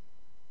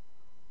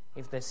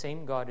if the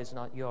same God is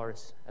not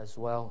yours as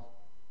well.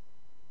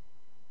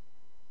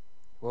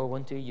 Woe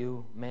unto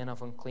you, men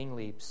of unclean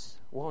lips.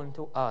 Woe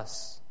unto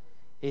us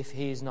if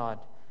He is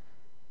not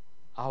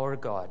our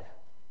God.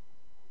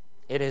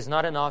 It is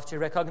not enough to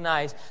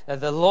recognize that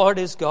the Lord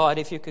is God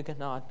if you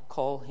cannot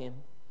call Him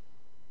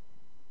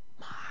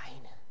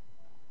mine,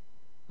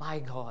 my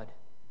God,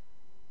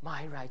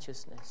 my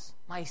righteousness,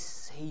 my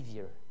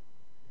Savior.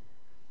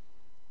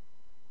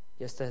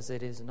 Just as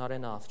it is not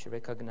enough to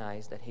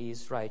recognize that He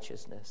is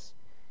righteousness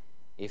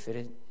if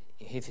it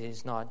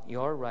is not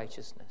your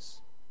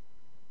righteousness.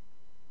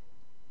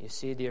 You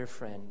see, dear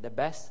friend, the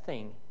best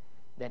thing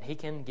that He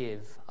can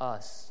give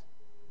us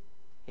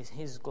is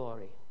His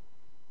glory.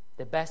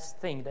 The best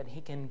thing that He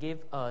can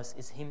give us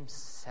is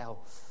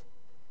Himself.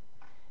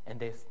 And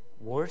the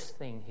worst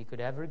thing He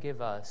could ever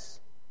give us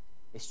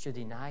is to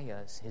deny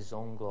us His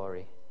own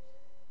glory.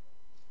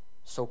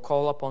 So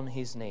call upon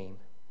His name,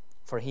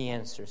 for He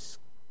answers.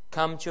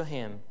 Come to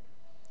Him,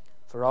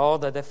 for all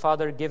that the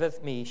Father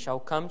giveth me shall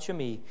come to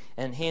me,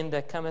 and him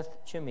that cometh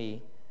to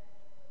me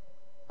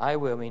I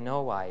will in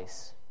no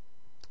wise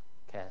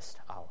cast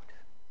out.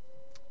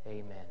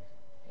 Amen.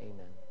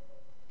 Amen.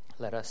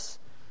 Let us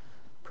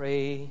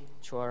pray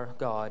to our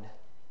God,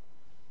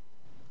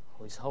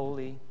 who is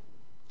holy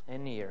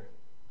and near,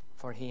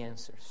 for He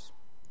answers.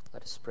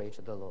 Let us pray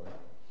to the Lord.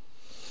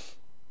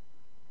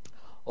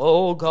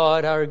 O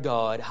God, our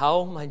God,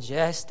 how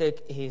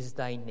majestic is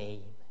Thy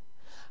name.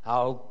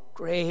 How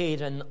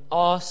great and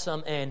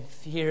awesome and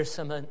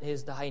fearsome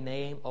is Thy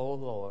name, O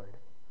Lord.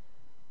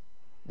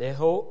 The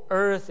whole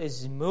earth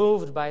is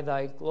moved by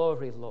Thy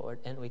glory, Lord,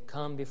 and we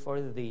come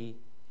before Thee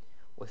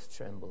with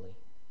trembling.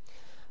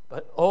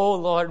 But, O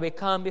Lord, we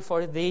come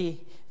before Thee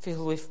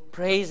filled with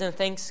praise and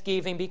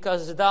thanksgiving,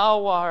 because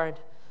Thou art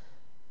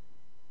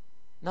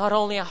not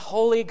only a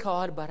holy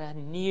God, but a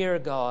near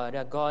God,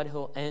 a God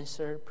who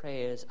answers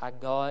prayers, a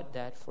God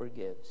that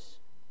forgives.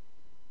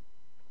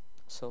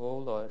 So, O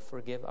Lord,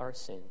 forgive our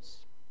sins.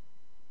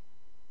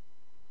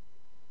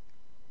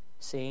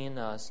 See in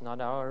us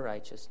not our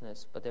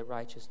righteousness, but the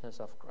righteousness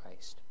of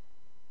Christ.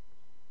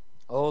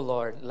 O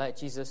Lord, let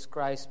Jesus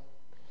Christ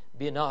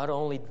be not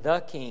only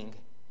the King,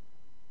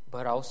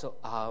 but also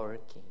our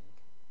King.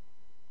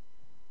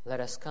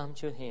 Let us come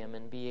to Him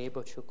and be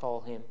able to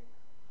call Him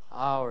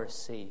our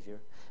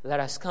Savior. Let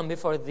us come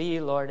before Thee,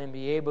 Lord, and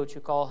be able to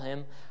call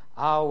Him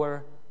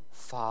our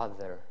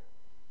Father.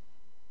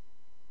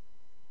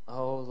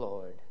 O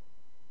Lord,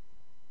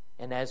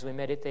 and as we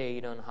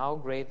meditate on how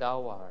great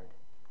Thou art,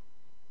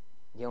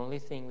 the only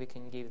thing we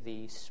can give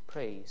Thee is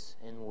praise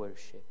and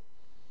worship.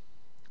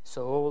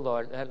 So, O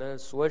Lord, let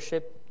us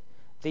worship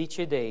Thee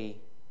today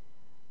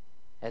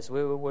as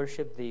we will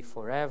worship Thee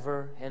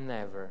forever and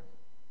ever.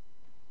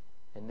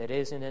 And it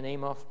is in the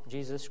name of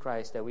Jesus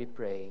Christ that we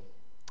pray.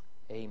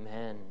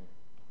 Amen.